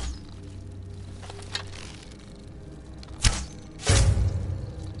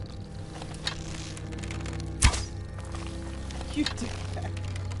 You dickbag.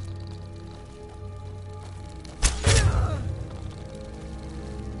 God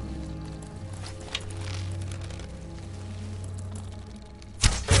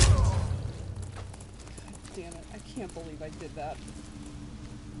damn it. I can't believe I did that.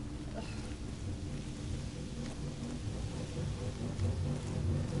 Ugh.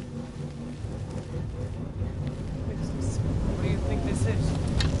 What do you think this is?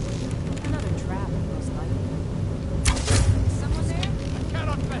 Another trap, most likely. Someone there? I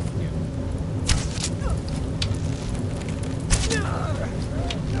cannot rescue. No.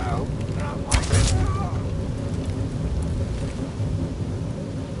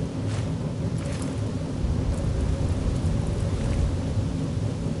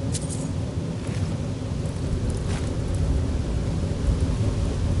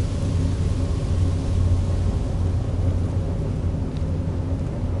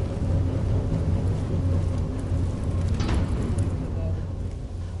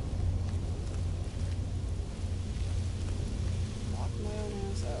 Lock my own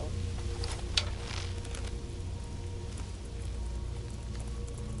ass out.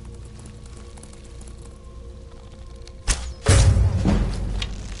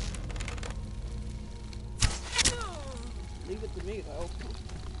 Leave it to me, though.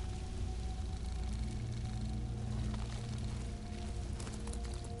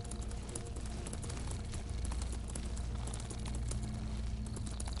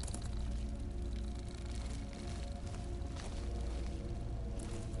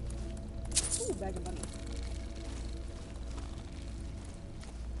 Ooh, bag of money.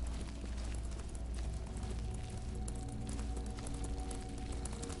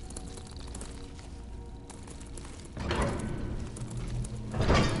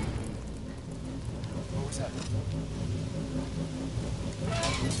 What was that?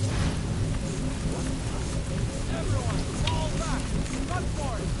 Everyone, fall back! Run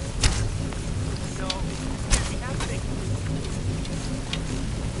for it! No, this can't be happening.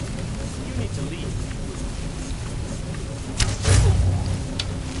 You need to leave.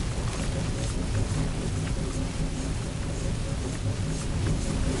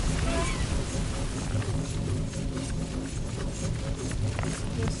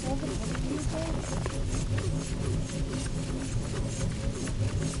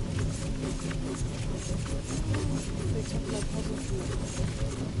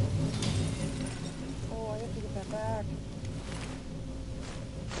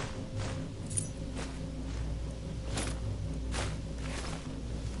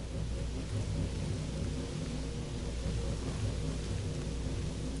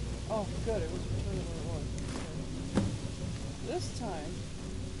 Oh, good, it was further than it was. Okay. This time,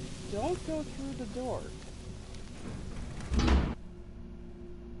 don't go through the door.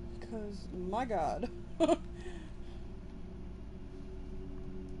 Because, my god.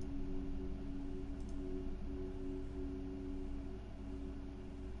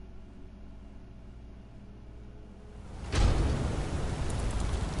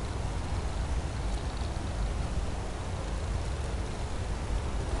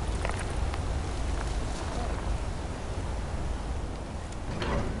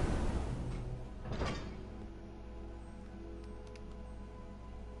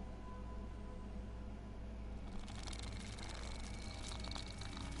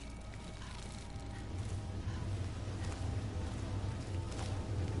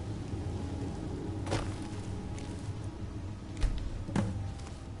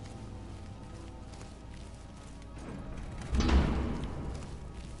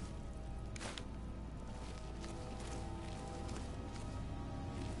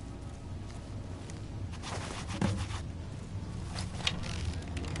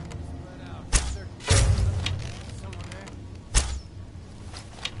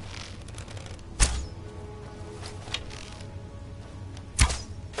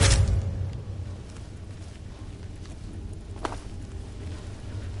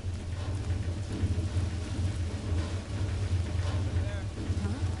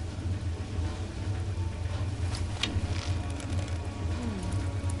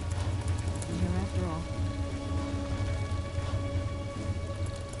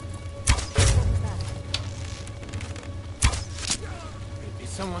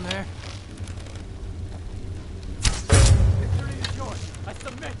 Someone there? Victory is yours. I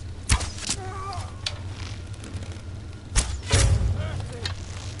submit.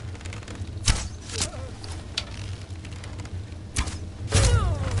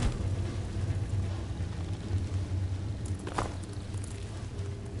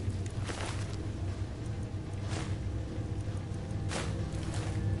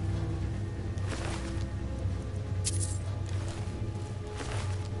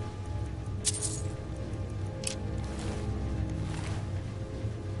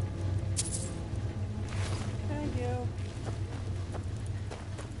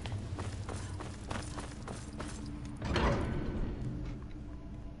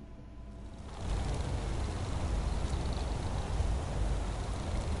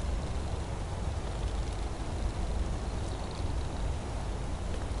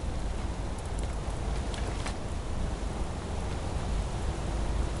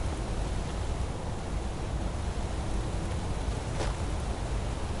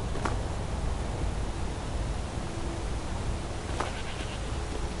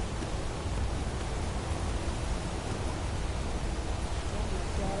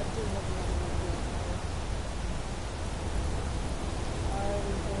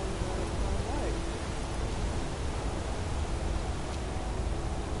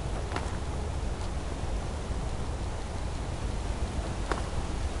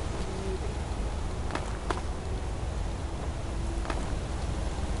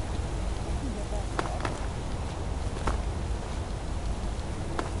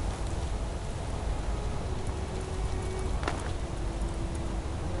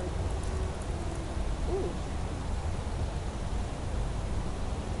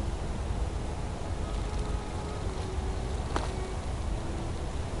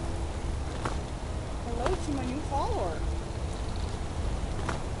 To my new follower.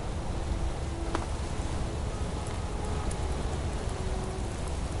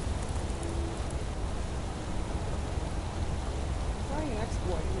 I'm trying an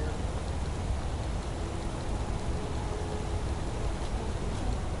exploit here.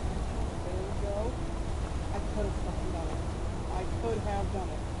 There we go. I could have fucking done it. I could have done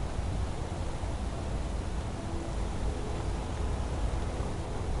it.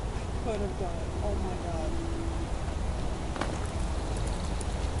 Could have done it. Oh my god.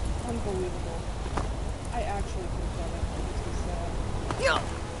 Unbelievable. I actually could have done it. It makes me sad. Yeah.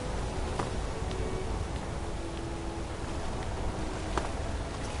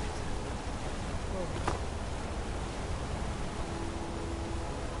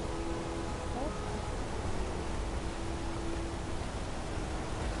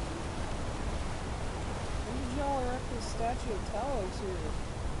 When did y'all erect this statue of Talos here?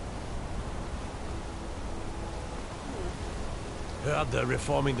 Heard they're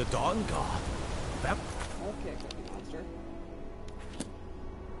reforming the Dawn Guard. Okay, Cookie Monster.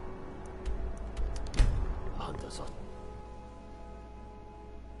 Hunters on.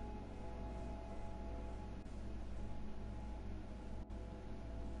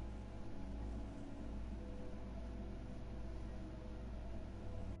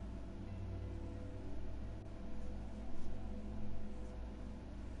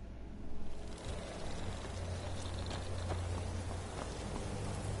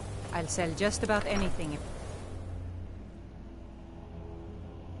 I'll sell just about anything.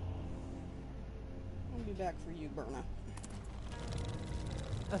 I'll be back for you, Berna.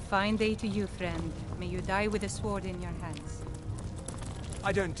 A fine day to you, friend. May you die with a sword in your hands.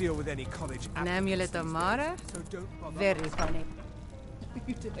 I don't deal with any college. An amulet of Mara? So don't bother. Very funny.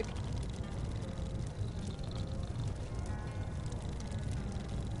 You dick.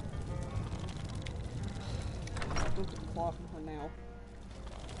 Look at the claw from her now.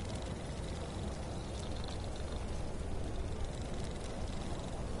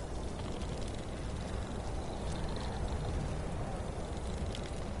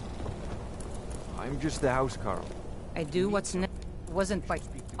 I'm just the house, Carl. I do what's wasn't by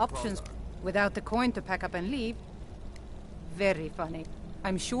options without the coin to pack up and leave. Very funny.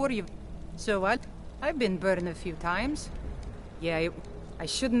 I'm sure you've... So what? I've been burned a few times. Yeah, I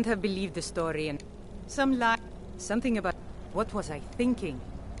shouldn't have believed the story and... Some lie... Something about... What was I thinking?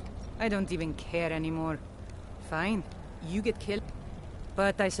 I don't even care anymore. Fine. You get killed.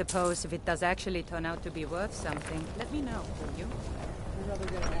 But I suppose if it does actually turn out to be worth something, let me know, will you? I'd rather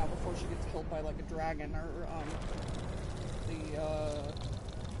get it now before she gets killed by, like, a dragon or, the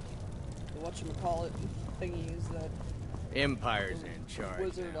whatchamacallit thingies that... Empire's in charge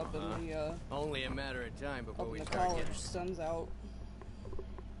Wizard now, up in huh? the, Only a matter of time before up we in the start college getting... sends out.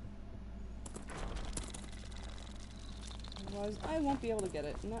 Otherwise, I won't be able to get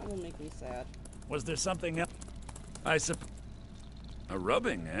it, and that will make me sad. Was there something else? I suppose... A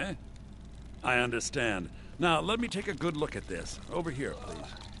rubbing, eh? I understand. Now, let me take a good look at this. Over here, please.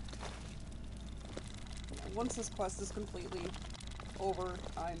 Once this quest is completely over,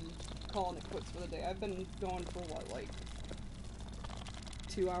 I'm calling it quits for the day. I've been going for, what, like...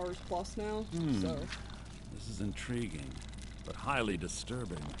 2 hours plus now, so... This is intriguing, but highly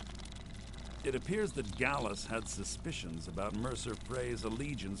disturbing. It appears that Gallus had suspicions about Mercer Frey's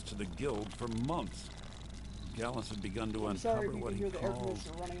allegiance to the Guild for months. Gallus had begun to uncover what he calls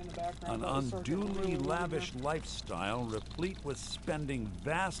an unduly lavish lifestyle replete with spending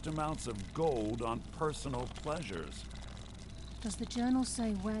vast amounts of gold on personal pleasures. Does the journal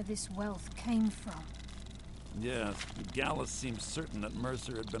say where this wealth came from? Yes, Gallus seems certain that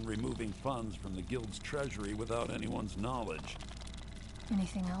Mercer had been removing funds from the Guild's treasury without anyone's knowledge.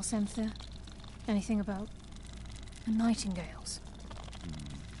 Anything else, Emthyr? Anything about the Nightingales?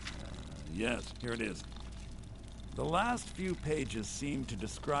 Yes, here it is. The last few pages seem to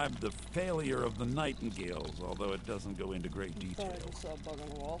describe the failure of the Nightingales, although it doesn't go into great detail.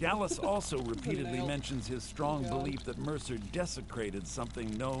 Gallus also repeatedly mentions his strong belief that Mercer desecrated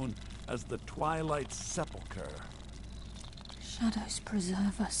something known as the Twilight Sepulchre. Shadows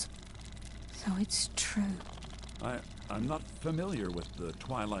preserve us. So it's true. I'm not familiar with the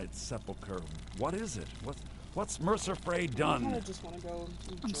Twilight Sepulchre. What is it? What's Mercer Frey done? I kinda just want to go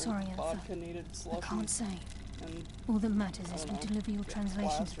I'm sorry, Emthyr. I can't say. All that matters is we deliver your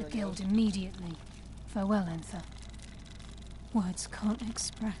translation to the Guild immediately. Farewell, Emthyr. Words can't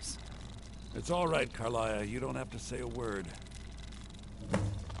express. It's all right, Carlia. You don't have to say a word.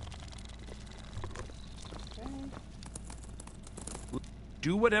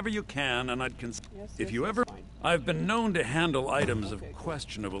 Do whatever you can, and I'd if you ever... I've been known to handle items of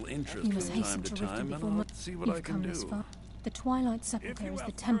questionable interest You must from time hasten to to Riften time, before and I'll see what I you've can come this do. far. The Twilight Sepulchre is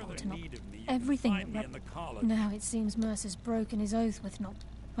the temple to Noct. Everything that Now it seems Mercer's broken his oath with Noct.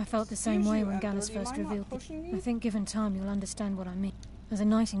 I felt the same way when Gallus first revealed it. I think given time you'll understand what I mean. As a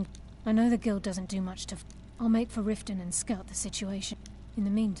Nightingale, I know the Guild doesn't do much to... I'll make for Riften and scout the situation. In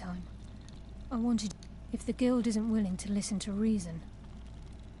the meantime, I wanted... If the Guild isn't willing to listen to reason,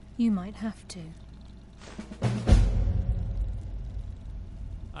 you might have to.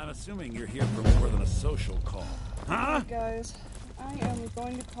 I'm assuming you're here for more than a social call. Huh? Alright, guys. I am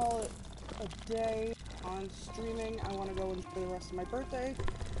going to call it a day on streaming. I want to go enjoy the rest of my birthday.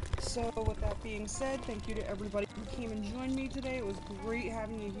 So, with that being said, thank you to everybody who came and joined me today. It was great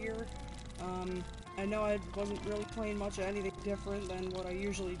having you here. I know I wasn't really playing much of anything different than what I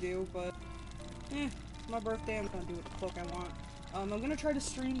usually do, but, it's my birthday. I'm going to do what the fuck I want. I'm going to try to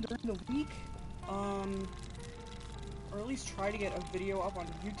stream during the week. Or at least try to get a video up on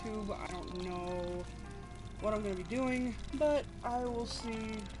YouTube. I don't know what I'm going to be doing, but I will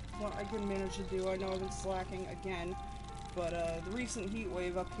see what I can manage to do. I know I've been slacking again, but the recent heat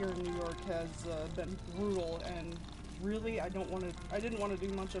wave up here in New York has been brutal, and really I didn't want to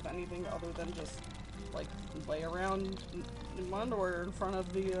do much of anything other than just like lay around in my underwear in front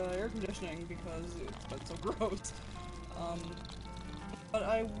of the air conditioning because it's been so gross. But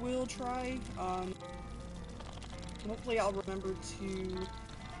I will try. Hopefully I'll remember to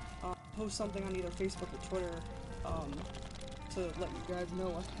post something on either Facebook or Twitter to let you guys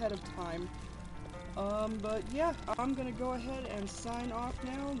know ahead of time. But yeah, I'm gonna go ahead and sign off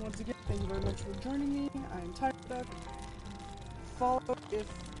now. Once again, thank you very much for joining me. I'm TyrantDuck. Follow if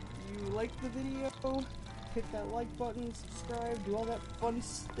you liked the video. Hit that like button, subscribe, do all that fun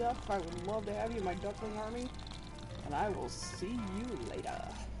stuff. I would love to have you in my duckling army. And I will see you later.